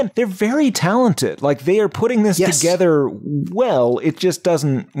 And again, they're very talented. Like, they are putting this together well. It just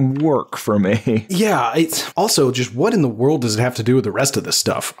doesn't work for me. Yeah, it's also just, what in the world does it have to do with the rest of this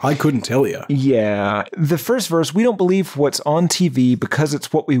stuff? I couldn't tell you. Yeah. The first verse, we don't believe what's on TV because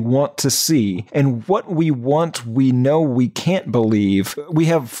it's what we want to see. And what we want, we know we can't believe. We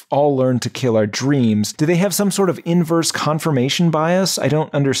have all learned to kill our dreams. Do they have some sort of inverse confirmation bias? I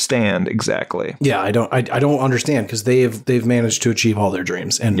don't understand exactly. Yeah, I don't understand, because they've managed to achieve all their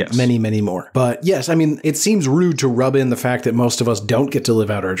dreams and many, many more. But yes, I mean, it seems rude to rub in the fact that most of us don't get to live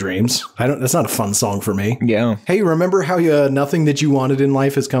out our dreams. That's not a fun song for me. Yeah. Hey, remember how nothing that you wanted in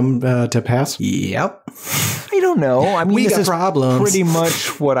life has come to pass? Yep. I don't know. I mean, we this got is problems. Pretty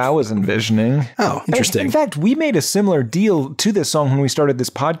much what I was envisioning. Oh, interesting. In fact, we made a similar deal to this song when we started this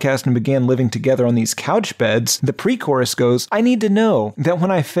podcast and began living together on these couch beds. The pre-chorus goes, I need to know that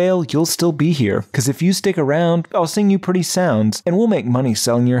when I fail, you'll still be here. Because if you stick around, I'll sing you pretty sounds and we'll make money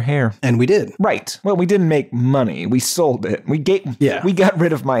selling your hair. And we did. Right. Well, we didn't make money. We sold it. We got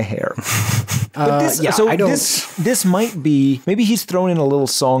rid of my hair. But this might be, maybe he's thrown in a little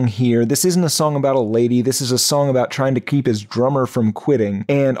song here. This isn't a song about a lady. This is a song about trying to keep his drummer from quitting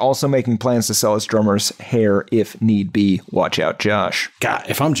and also making plans to sell his drummer's hair if need be. Watch out, Josh. God,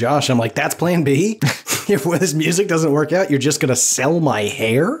 if I'm Josh, I'm like, that's plan B? If this music doesn't work out, you're just going to sell my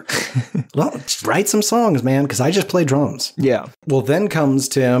hair? Well, just write some songs, man, because I just play drums. Yeah. Well, then comes,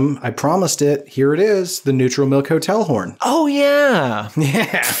 Tim, I promised it. Here it is, the Neutral Milk Hotel horn. Oh, yeah.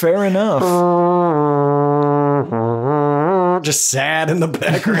 Yeah. Fair enough. Just sad in the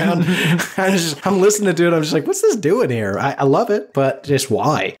background. I'm listening to it. I'm just like, what's this doing here? I love it, but just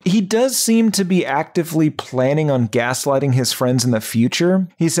why? He does seem to be actively planning on gaslighting his friends in the future.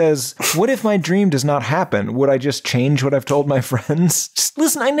 He says, what if my dream does not happen? Would I just change what I've told my friends? Just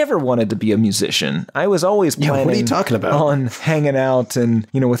listen, I never wanted to be a musician. I was always planning what are you talking about? On hanging out and,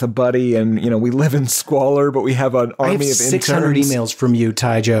 with a buddy and, we live in squalor, but we have an army of interns. 600 emails from you,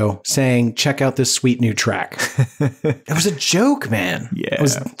 Taijo, saying, check out this sweet new track. It was a joke, man. Yeah. It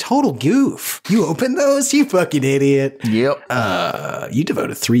was total goof. You opened those? You fucking idiot. Yep. You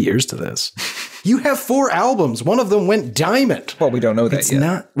devoted 3 years to this. You have 4 albums. One of them went diamond. Well, we don't know that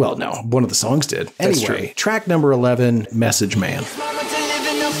yet. Well, no. One of the songs did. That's anyway, true. Track number 11, Message Man.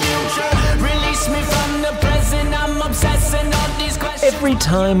 Every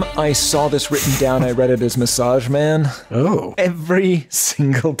time I saw this written down, I read it as Massage Man. Oh. Every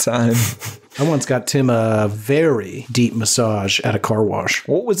single time. I once got Tim a very deep massage at a car wash.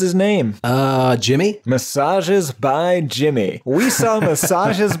 What was his name? Jimmy? Massages by Jimmy. We saw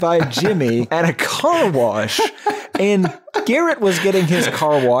Massages by Jimmy at a car wash. And Garrett was getting his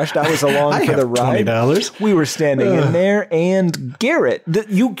car washed. I was along for the ride. $20. We were standing in there, and Garrett,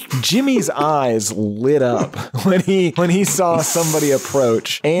 Jimmy's eyes lit up when he saw somebody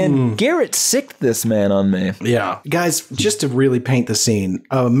approach. And Garrett sicked this man on me. Yeah. Guys, just to really paint the scene,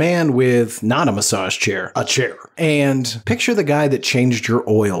 a man with not a massage chair, a chair. And picture the guy that changed your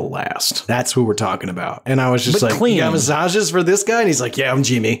oil last. That's who we're talking about. And I was just like, clean. You got massages for this guy? And he's like, yeah, I'm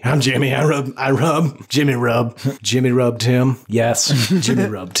Jimmy. I rub. Jimmy rub. Jimmy rubbed him. Yes. Jimmy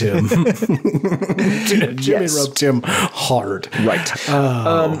rubbed him. Jimmy rubbed him hard. Right.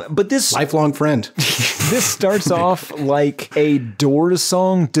 But this lifelong friend. This starts off like a Doors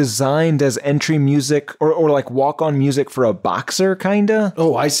song designed as entry music or like walk-on music for a boxer, kinda.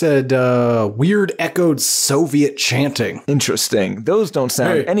 Oh, I said weird echoed Soviet chanting. Interesting. Those don't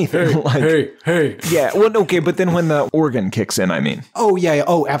sound anything like... Hey. Yeah, well, okay, but then when the organ kicks in, I mean. Oh, yeah.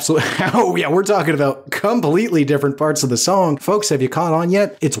 Oh, absolutely. Oh, yeah, we're talking about completely different parts of the song. Folks, have you caught on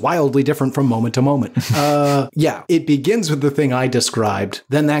yet? It's wildly different from moment to moment. Yeah, it begins with the thing I described.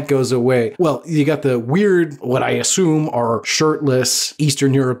 Then that goes away. Well, you got the weird, what I assume are shirtless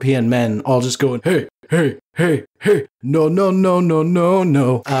Eastern European men all just going, hey. No.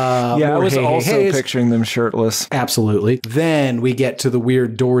 I was also picturing them shirtless. Absolutely. Then we get to the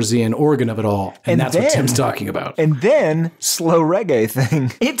weird Doorsian organ of it all. And that's what Tim's talking about. And then slow reggae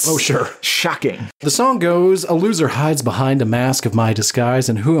thing. It's shocking. The song goes, a loser hides behind a mask of my disguise,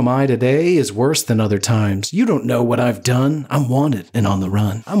 and who am I today is worse than other times. You don't know what I've done. I'm wanted and on the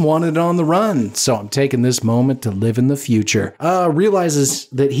run. I'm wanted and on the run. So I'm taking this moment to live in the future. Realizes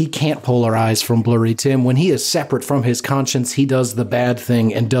that he can't polarize from Blurry Tim. When he is separate from his conscience, he does the bad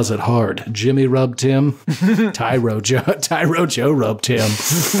thing and does it hard. Jimmy rubbed him. Tyro Joe rubbed him.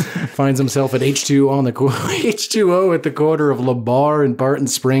 Finds himself at H2O at the corner of LaBar and Barton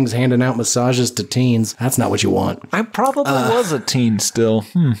Springs handing out massages to teens. That's not what you want. I probably was a teen still.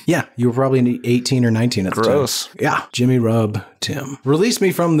 Yeah, you were probably 18 or 19 at the time. Gross. Yeah, Jimmy Rub Tim. Release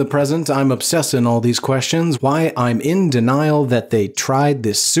me from the present. I'm obsessing all these questions. Why I'm in denial that they tried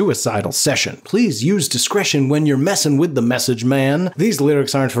this suicidal session. Please use discretion when you're messing with the message, man. These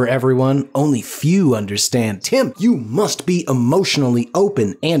lyrics aren't for everyone. Only few understand. Tim, you must be emotionally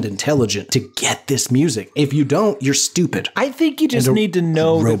open and intelligent to get this music. If you don't, you're stupid. I think you just need to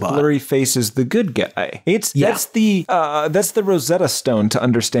know that Blurryface is the good guy. That's the Rosetta Stone to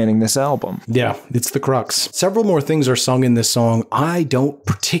understanding this album. Yeah, it's the crux. Several more things are sung in this song. I don't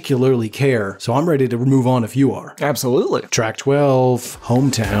particularly care, so I'm ready to move on if you are. Absolutely. Track 12,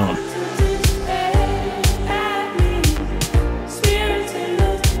 Hometown.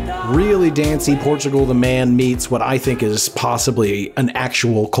 Really dancey Portugal the Man meets what I think is possibly an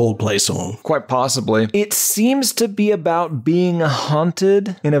actual Coldplay song. Quite possibly. It seems to be about being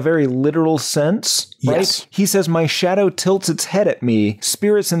haunted in a very literal sense. Right? Yes. He says, my shadow tilts its head at me.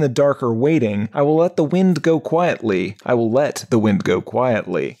 Spirits in the dark are waiting. I will let the wind go quietly. I will let the wind go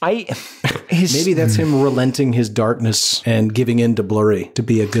quietly. Maybe that's him relenting his darkness and giving in to Blurry to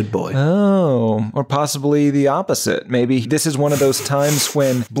be a good boy. Oh, or possibly the opposite. Maybe this is one of those times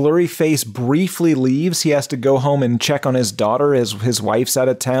when Blurryface briefly leaves. He has to go home and check on his daughter as his wife's out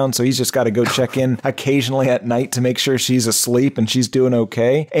of town. So he's just got to go check in occasionally at night to make sure she's asleep and she's doing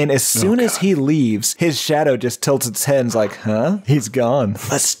okay. And as soon as he leaves, his shadow just tilts its head and's like, huh? He's gone.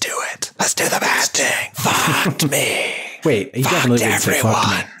 Let's do it. Let's do the bad thing. Fucked me. Wait, he definitely didn't say fuck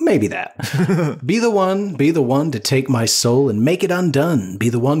me. Maybe that. Be the one to take my soul and make it undone. Be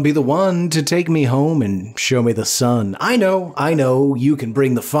the one to take me home and show me the sun. I know, you can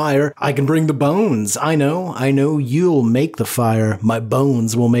bring the fire. I can bring the bones. I know, you'll make the fire. My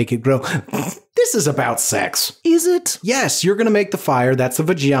bones will make it grow. This is about sex. Is it? Yes, you're going to make the fire. That's the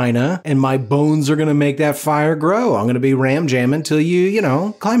vagina. And my bones are going to make that fire grow. I'm going to be ram jamming till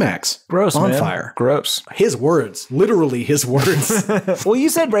you climax. Gross, on man. fire. Gross. His words. Literally his words. Well, you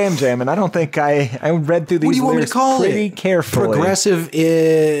said ram jamming. I don't think I read through these what do you want me to call pretty it? Carefully. Progressive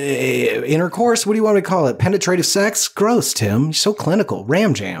intercourse? What do you want me to call it? Penetrative sex? Gross, Tim. You're so clinical.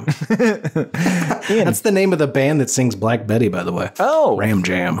 Ram jam. That's the name of the band that sings Black Betty, by the way. Oh. Ram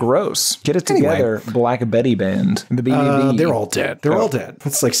jam. Gross. Get it together. Anyway, other Black Betty band, the BBB. They're all dead. They're all dead.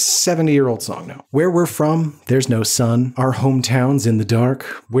 It's like 70-year-old song now. Where we're from, there's no sun. Our hometown's in the dark.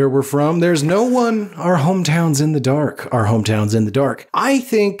 Where we're from, there's no one. Our hometown's in the dark. Our hometown's in the dark. I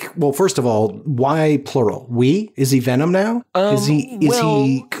think, well, first of all, why plural? We? Is he Venom now? Is he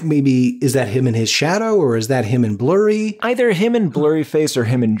that him and his shadow, or is that him and Blurry? Either him and Blurryface or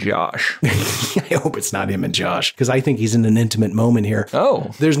him and Josh. I hope it's not him and Josh, because I think he's in an intimate moment here.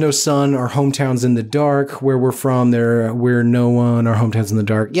 Oh. There's no sun. Our hometown's in the dark. Where we're from, we're no one. Our hometown's in the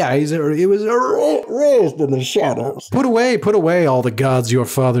dark. Yeah, it was raised in the shadows. Put away all the gods your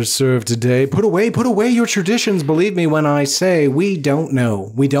fathers served today. Put away your traditions. Believe me when I say we don't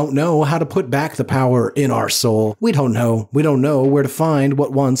know. We don't know how to put back the power in our soul. We don't know. We don't know where to find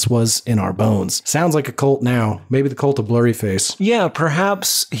what once was in our bones. Sounds like a cult now. Maybe the cult of Blurryface. Yeah,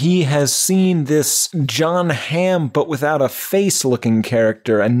 perhaps he has seen this John Hamm, but without a face-looking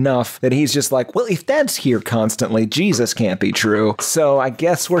character enough that he's just like, well, if that's here constantly, Jesus can't be true. So I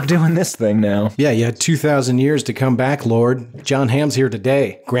guess we're doing this thing now. Yeah, you had 2,000 years to come back, Lord. John Hamm's here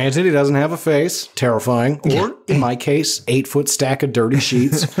today. Granted, he doesn't have a face. Terrifying. Or, in my case, 8-foot stack of dirty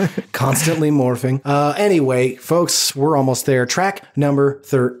sheets. Constantly morphing. Anyway, folks, we're almost there. Track number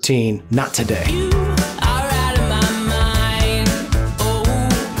 13. Not today.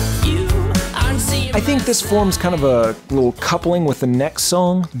 I think this forms kind of a little coupling with the next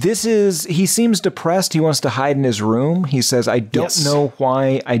song. He seems depressed. He wants to hide in his room. He says, I don't know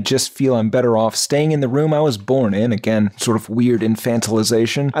why. I just feel I'm better off staying in the room I was born in. Again, sort of weird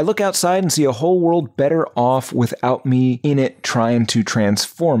infantilization. I look outside and see a whole world better off without me in it trying to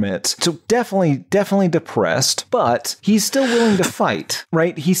transform it. So definitely depressed, but he's still willing to fight,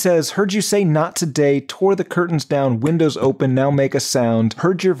 right? He says, heard you say not today, tore the curtains down, windows open, now make a sound.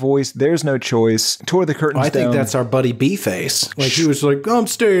 Heard your voice, there's no choice. Tore the curtains down. I think that's our buddy B-Face. Like, he was like, I'm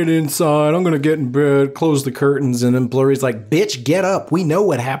staying inside. I'm going to get in bed, close the curtains. And then Blurry's like, bitch, get up. We know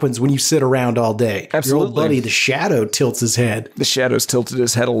what happens when you sit around all day. Absolutely. Your old buddy, the Shadow, tilts his head. The Shadow's tilted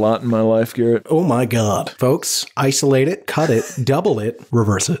his head a lot in my life, Garrett. Oh my God. Folks, isolate it, cut it, double it,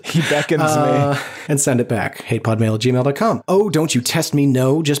 reverse it. He beckons me. And send it back. hatePodMail@gmail.com. Oh, don't you test me,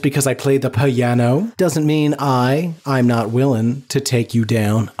 no, just because I played the piano. Doesn't mean I'm not willing to take you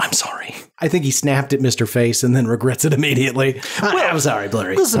down. I'm sorry. I think he snapped at Mr. Face and then regrets it immediately. I'm sorry,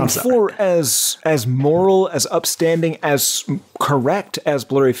 Blurry. Listen, for as moral, as upstanding, as correct as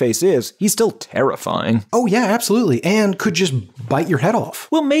Blurryface is, he's still terrifying. Oh, yeah, absolutely. And could just bite your head off.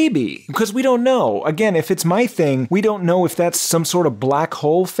 Well, maybe, because we don't know. Again, if it's my thing, we don't know if that's some sort of black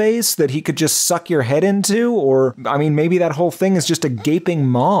hole face that he could just suck your head into, or, I mean, maybe that whole thing is just a gaping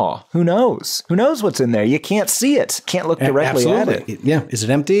maw. Who knows? Who knows what's in there? You can't see it. Can't look directly at it. Yeah. Is it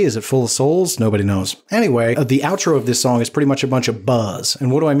empty? Is it full of souls? Nobody knows. Anyway, the outro of this song is pretty much a bunch of buzz.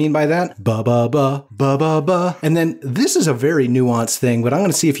 And what do I mean by that? Ba-ba-ba, ba-ba-ba. And then this is a very nuanced thing, but I'm going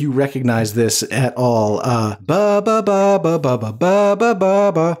to see if you recognize this at all. Ba-ba-ba,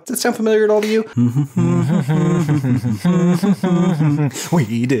 ba-ba-ba-ba-ba-ba. Does that sound familiar at all to you?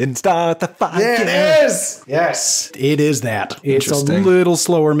 We didn't start the fire. There it is! Yes, it is that. It's a little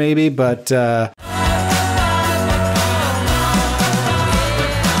slower maybe, but...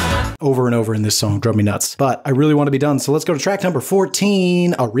 over and over in this song, drove me nuts. But I really want to be done, so let's go to track number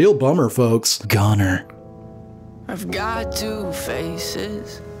 14. A real bummer, folks. Goner. I've got two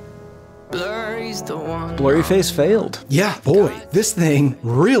faces. Blurry's the one. Blurryface failed. Yeah, boy, this thing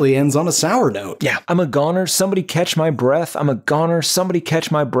really ends on a sour note. Yeah, I'm a goner. Somebody catch my breath. I'm a goner. Somebody catch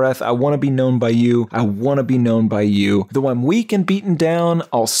my breath. I want to be known by you. I want to be known by you. Though I'm weak and beaten down,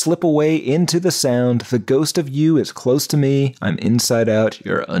 I'll slip away into the sound. The ghost of you is close to me. I'm inside out.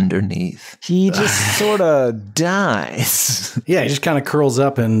 You're underneath. He just sort of dies. Yeah, he just kind of curls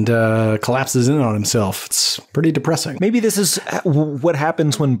up and collapses in on himself. It's pretty depressing. Maybe this is what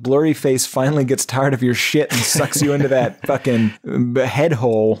happens when Blurryface finally gets tired of your shit and sucks you into that fucking head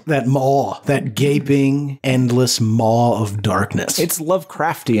hole. That maw, that gaping, endless maw of darkness. It's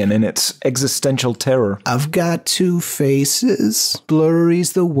Lovecraftian in its existential terror. I've got two faces.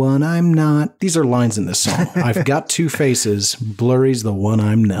 Blurry's the one I'm not. These are lines in this song. I've got two faces. Blurry's the one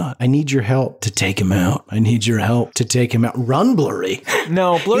I'm not. I need your help to take him out. I need your help to take him out. Run, Blurry.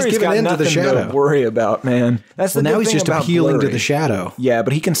 No, Blurry's got nothing to worry about, man. That's the now he's just appealing to the shadow. Yeah,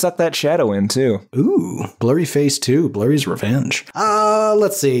 but he can suck that shadow Shadow in, too. Ooh, Blurryface 2, Blurry's Revenge.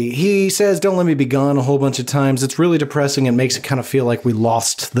 Let's see. He says, "Don't Let Me Be Gone" a whole bunch of times. It's really depressing. It makes it kind of feel like we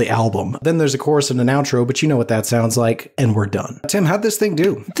lost the album. Then there's a chorus and an outro, but you know what that sounds like, and we're done. Tim, how'd this thing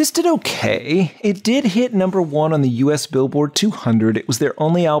do? This did okay. It did hit #1 on the US Billboard 200. It was their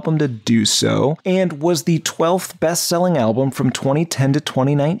only album to do so, and was the 12th best-selling album from 2010 to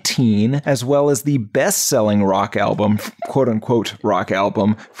 2019, as well as the best-selling rock album, quote-unquote rock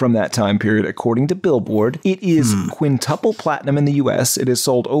album, from that time period, according to Billboard. It is quintuple platinum in the US. It has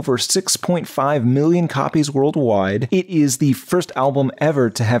sold over 6.5 million copies worldwide. It is the first album ever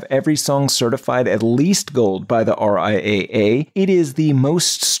to have every song certified at least gold by the RIAA. It is the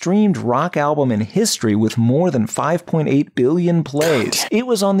most streamed rock album in history with more than 5.8 billion plays. It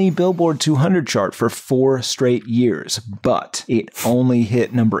was on the Billboard 200 chart for 4 straight years, but it only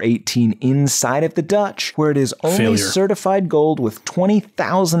hit number 18 inside of the Dutch, where it is only certified gold with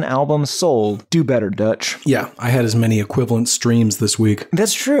 20,000 albums sold. Do better, Dutch. Yeah, I had as many equivalent streams this week.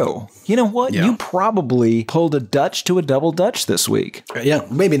 That's true. You know what? Yeah. You probably pulled a Dutch to a double Dutch this week. Yeah,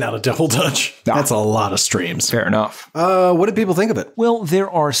 maybe not a double Dutch. Ah. That's a lot of streams. Fair enough. What did people think of it? Well, there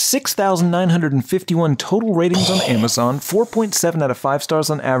are 6,951 total ratings on Amazon, 4.7 out of 5 stars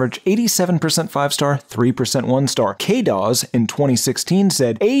on average, 87% 5-star, 3% 1-star. KDAWS in 2016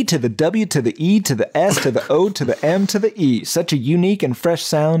 said, "A to the W to the E to the S to the O to the M to the E. Such a unique and fresh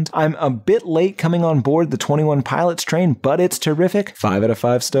sound. I'm a bit late coming on board the 21 Pilots train, but it's terrific. 5 out of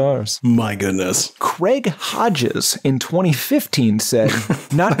 5 stars. My goodness. Craig Hodges in 2015 said,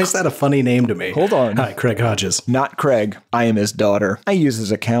 "Not Why is that a funny name to me? Hold on. Hi, Craig Hodges. Not Craig. I am his daughter. I use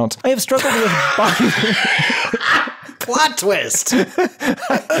his account. I have struggled with Plot twist.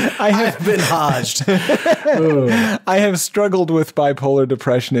 I have been hodged. I have struggled with bipolar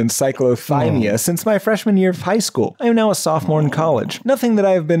depression and cyclothymia since my freshman year of high school. I am now a sophomore in college. Nothing that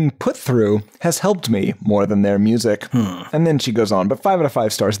I have been put through has helped me more than their music." And then she goes on, but 5 out of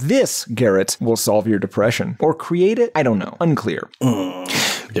 5 stars. This, Garrett, will solve your depression. Or create it? I don't know. Unclear.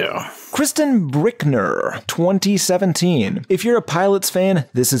 Yeah. Kristen Brickner, 2017. If you're a Pilots fan,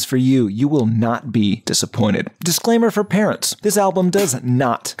 this is for you. You will not be disappointed. Disclaimer for parents. This album does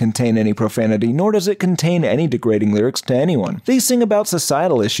not contain any profanity, nor does it contain any degrading lyrics to anyone. They sing about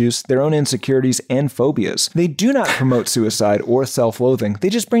societal issues, their own insecurities, and phobias. They do not promote suicide or self-loathing. They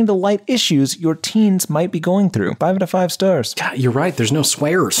just bring to light issues your teens might be going through. 5 out of 5 stars. God, you're right. There's no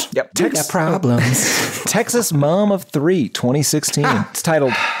swears. Yep. We got problems. Texas Mom of 3, 2016. It's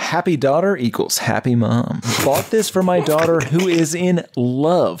titled Happy Daughter equals Happy Mom. Bought this for my daughter who is in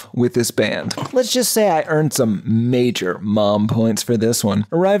love with this band. Let's just say I earned some major mom points for this one.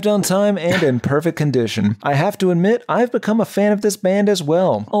 Arrived on time and in perfect condition. I have to admit, I've become a fan of this band as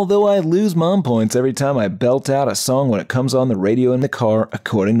well. Although I lose mom points every time I belt out a song when it comes on the radio in the car,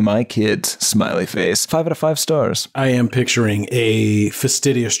 according to my kids. Smiley face. 5 out of 5 stars. I am picturing a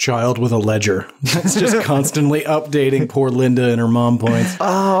fastidious child with a ledger that's just constantly updating poor Linda and her mom points.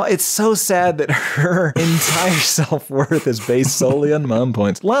 Oh, it's so sad that her entire self-worth is based solely on mom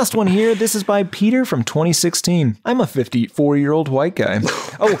points. Last one here. This is by Peter from 2016. I'm a 54-year-old white guy.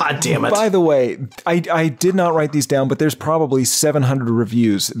 Oh, God damn it. By the way, I did not write these down, but there's probably 700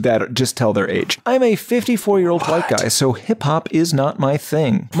 reviews that just tell their age. I'm a 54-year-old white guy, so hip-hop is not my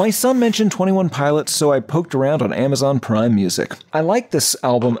thing. My son mentioned 21 Pilots, so I poked around on Amazon Prime Music. I like this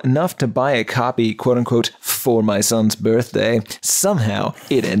album enough to buy a copy, quote-unquote, for my son's birthday. Somehow,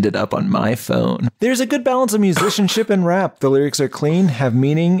 it ended up on my phone. There's a good balance of musicianship and rap. The lyrics are clean, have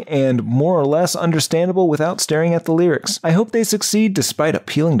meaning, and more or less understandable without staring at the lyrics. I hope they succeed despite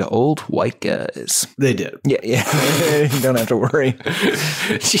appealing to old white guys. They did. Yeah. You don't have to worry.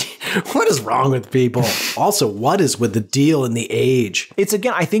 What is wrong with people? Also, what is with the deal in the age?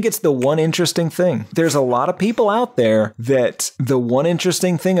 I think it's the one interesting thing. There's a lot of people out there that the one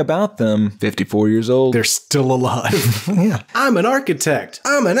interesting thing about them, 54 years old, They're still alive. Yeah. I'm an architect.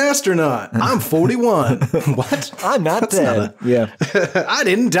 I'm an astronaut. I'm 41. What? I'm not dead. Yeah. I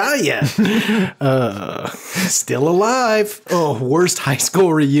didn't die yet. Still alive. Oh, worst high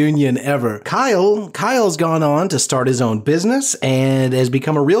school reunion ever. Kyle's gone on to start his own business and has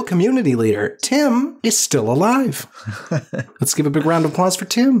become a real community leader. Tim is still alive. Let's give a big round of applause for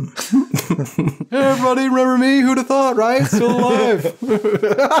Tim. Everybody remember me? Who'd have thought, right? Still alive.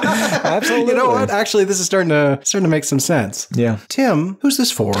 Absolutely. You know what? Actually, this is starting to make some sense. Yeah. Tim, who's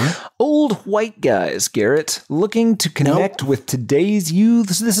this for? old white guys, Garrett, looking to connect with today's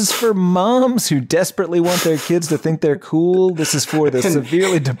youths. This is for moms who desperately want their kids to think they're cool. This is for the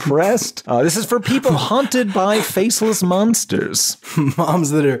severely depressed. This is for people haunted by faceless monsters.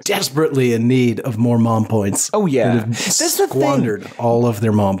 Moms that are desperately in need of more mom points. Oh, yeah. That's squandered all of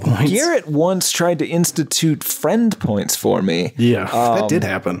their mom points. Garrett once tried to institute friend points for me. Yeah, that did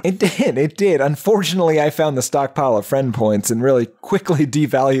happen. It did. Unfortunately, I found the stockpile of friend points and really quickly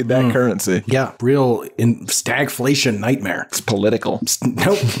devalued that currency. Yeah, real stagflation nightmare. It's political.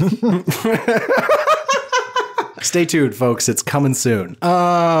 Nope. Stay tuned, folks. It's coming soon.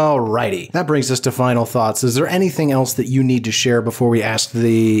 Alrighty. That brings us to final thoughts. Is there anything else that you need to share before we ask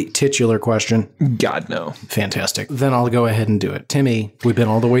the titular question? God, no. Fantastic. Then I'll go ahead and do it. Timmy, we've been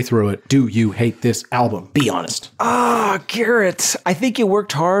all the way through it. Do you hate this album? Be honest. Garrett, I think you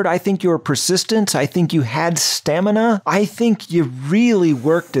worked hard. I think you were persistent. I think you had stamina. I think you really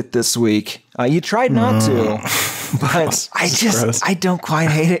worked it this week. You tried not to, but I don't quite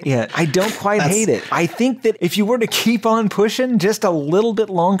hate it yet. I don't quite hate it. I think that if you were to keep on pushing just a little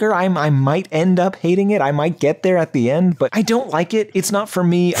bit longer, I might end up hating it. I might get there at the end, but I don't like it. It's not for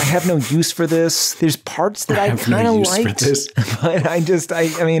me. I have no use for this. There's parts that I kind of liked, but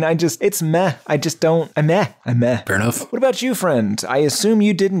it's meh. I'm meh. Fair enough. What about you, friend? I assume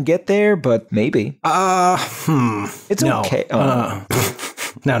you didn't get there, but maybe. It's okay.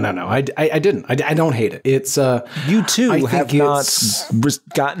 No. I didn't. I don't hate it. It's you too have not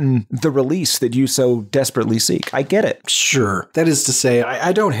gotten the release that you so desperately seek. I get it. Sure. That is to say,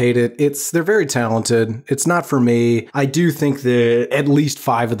 I don't hate it. They're very talented. It's not for me. I do think that at least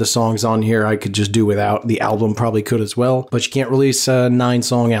 5 of the songs on here I could just do without. The album probably could as well, but you can't release a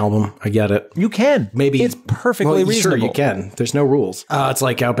 9-song album. I get it. You can. Maybe it's perfectly reasonable. Sure, you can. There's no rules. It's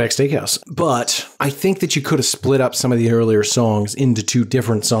like Outback Steakhouse. But I think that you could have split up some of the earlier songs into 2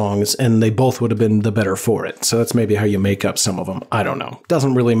 different songs, and they both would have been the better for it. So that's maybe how you make up some of them. I don't know.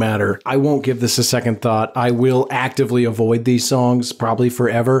 Doesn't really matter. I won't give this a second thought. I will actively avoid these songs probably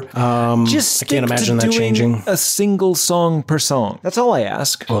forever. I can't imagine that changing. A single song per song. That's all I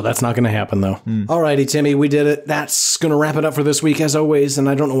ask. Well, that's not going to happen though. Alrighty, Timmy, we did it. That's going to wrap it up for this week as always. And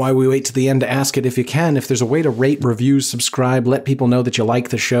I don't know why we wait to the end to ask it. If you can, if there's a way to rate, review, subscribe, let people know that you like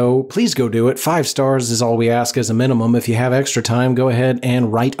the show, please go do it. 5 stars is all we ask as a minimum. If you have extra time, go ahead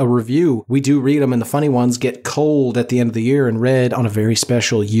and write a review. We do read them, and the funny ones get culled at the end of the year and read on a very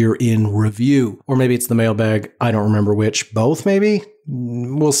special year-in review. Or maybe it's the mailbag. I don't remember which. Both, maybe?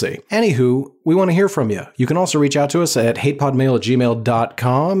 We'll see. Anywho, we want to hear from you. You can also reach out to us at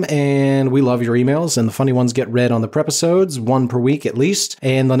hatePodMail@gmail.com, and we love your emails, and the funny ones get read on the prepisodes, 1 per week at least,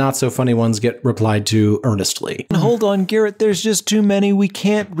 and the not-so-funny ones get replied to earnestly. Hold on, Garrett, there's just too many. We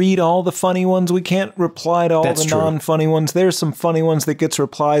can't read all the funny ones. We can't reply to all the non-funny ones. There's some funny ones that gets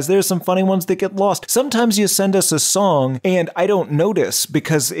replies. There's some funny ones that get lost. Sometimes you send us a song, and I don't notice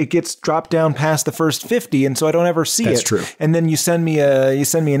because it gets dropped down past the first 50, and so I don't ever see it. That's true. And then you send me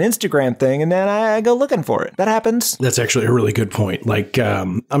an Instagram thing, and then I go looking for it. That happens. That's actually a really good point. Like,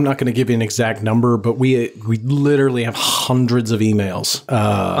 I'm not going to give you an exact number, but we literally have hundreds of emails.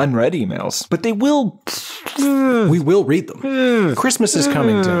 Unread emails. But they will... We will read them. Christmas is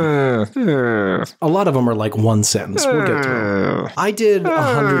coming, Tim. A lot of them are like 1 sentence. We'll get to it. I did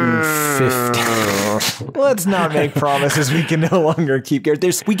 150. Let's not make promises we can no longer keep.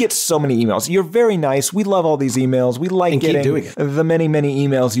 We get so many emails. You're very nice. We love all these emails. We like getting doing it. The many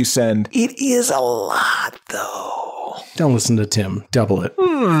emails you send. It is a lot, though. Don't listen to Tim. Double it.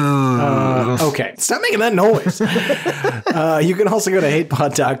 Okay. Stop making that noise. You can also go to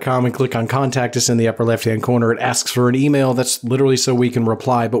hatepod.com and click on Contact Us in the upper left-hand corner. It asks for an email. That's literally so we can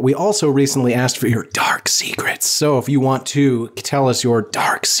reply. But we also recently asked for your dark secrets. So if you want to tell us your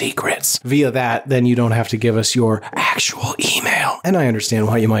dark secrets via that, then you don't have to give us your actual email. And I understand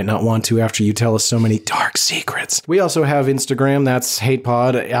why you might not want to after you tell us so many dark secrets. We also have Instagram. That's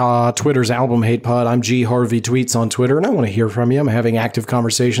HatePod. Twitter's Album HatePod. I'm G Harvey Tweets on Twitter, and I want to hear from you. I'm having active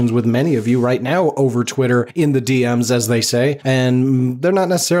conversations with many of you right now over Twitter in the DMs, as they say, and they're not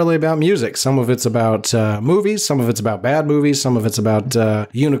necessarily about music. Some of it's about movies, some of it's about bad movies, some of it's about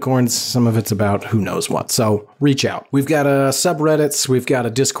unicorns, some of it's about who knows what. So reach out. We've got a subreddits, we've got a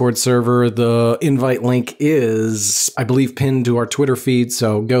Discord server. The invite link is, I believe, pinned to our Twitter feed,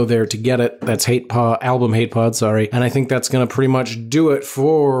 so go there to get it. That's Album HatePod, sorry. And I think that's going to pretty much do it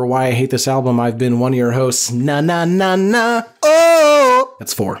for Why I Hate This Album. I've been one of your hosts, oh!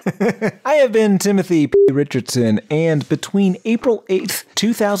 That's 4. I have been Timothy P. Richardson, and between April 8th,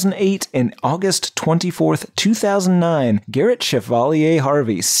 2008 and August 24th, 2009, Garrett Chevalier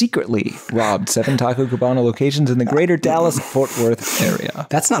Harvey secretly robbed 7 Taco Cabana locations in the greater Dallas-Fort Worth area.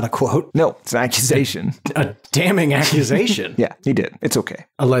 That's not a quote. No, it's an accusation. A damning accusation. Yeah, he did. It's okay.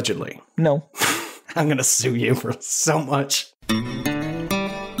 Allegedly. No. I'm going to sue you for so much.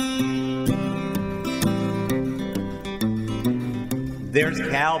 There's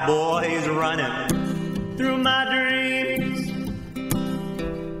cowboys running through my dreams.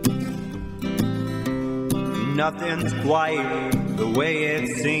 Nothing's quite the way it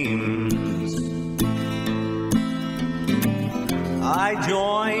seems. I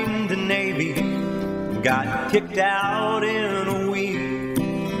joined the Navy, got kicked out in a week.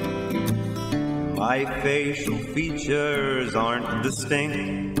 My facial features aren't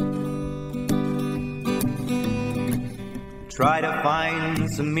distinct. Try to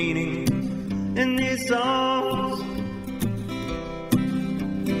find some meaning in these songs.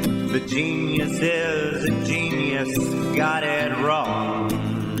 The genius is a genius, got it wrong.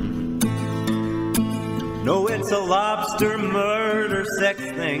 No, it's a lobster murder sex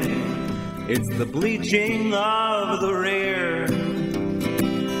thing. It's the bleaching of the rear.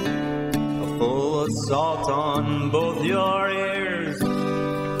 A full assault on both your ears.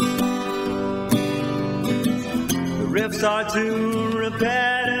 The riffs are too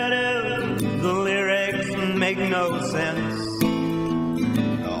repetitive, the lyrics make no sense.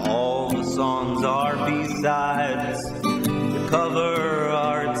 All the songs are B-sides, the cover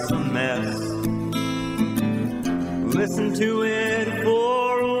art's a mess. Listen to it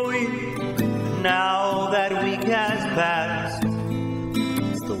for a week, now that week has passed.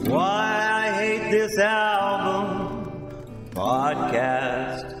 It's the Why I Hate This Album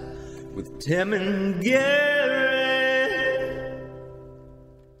podcast with Tim and Gary.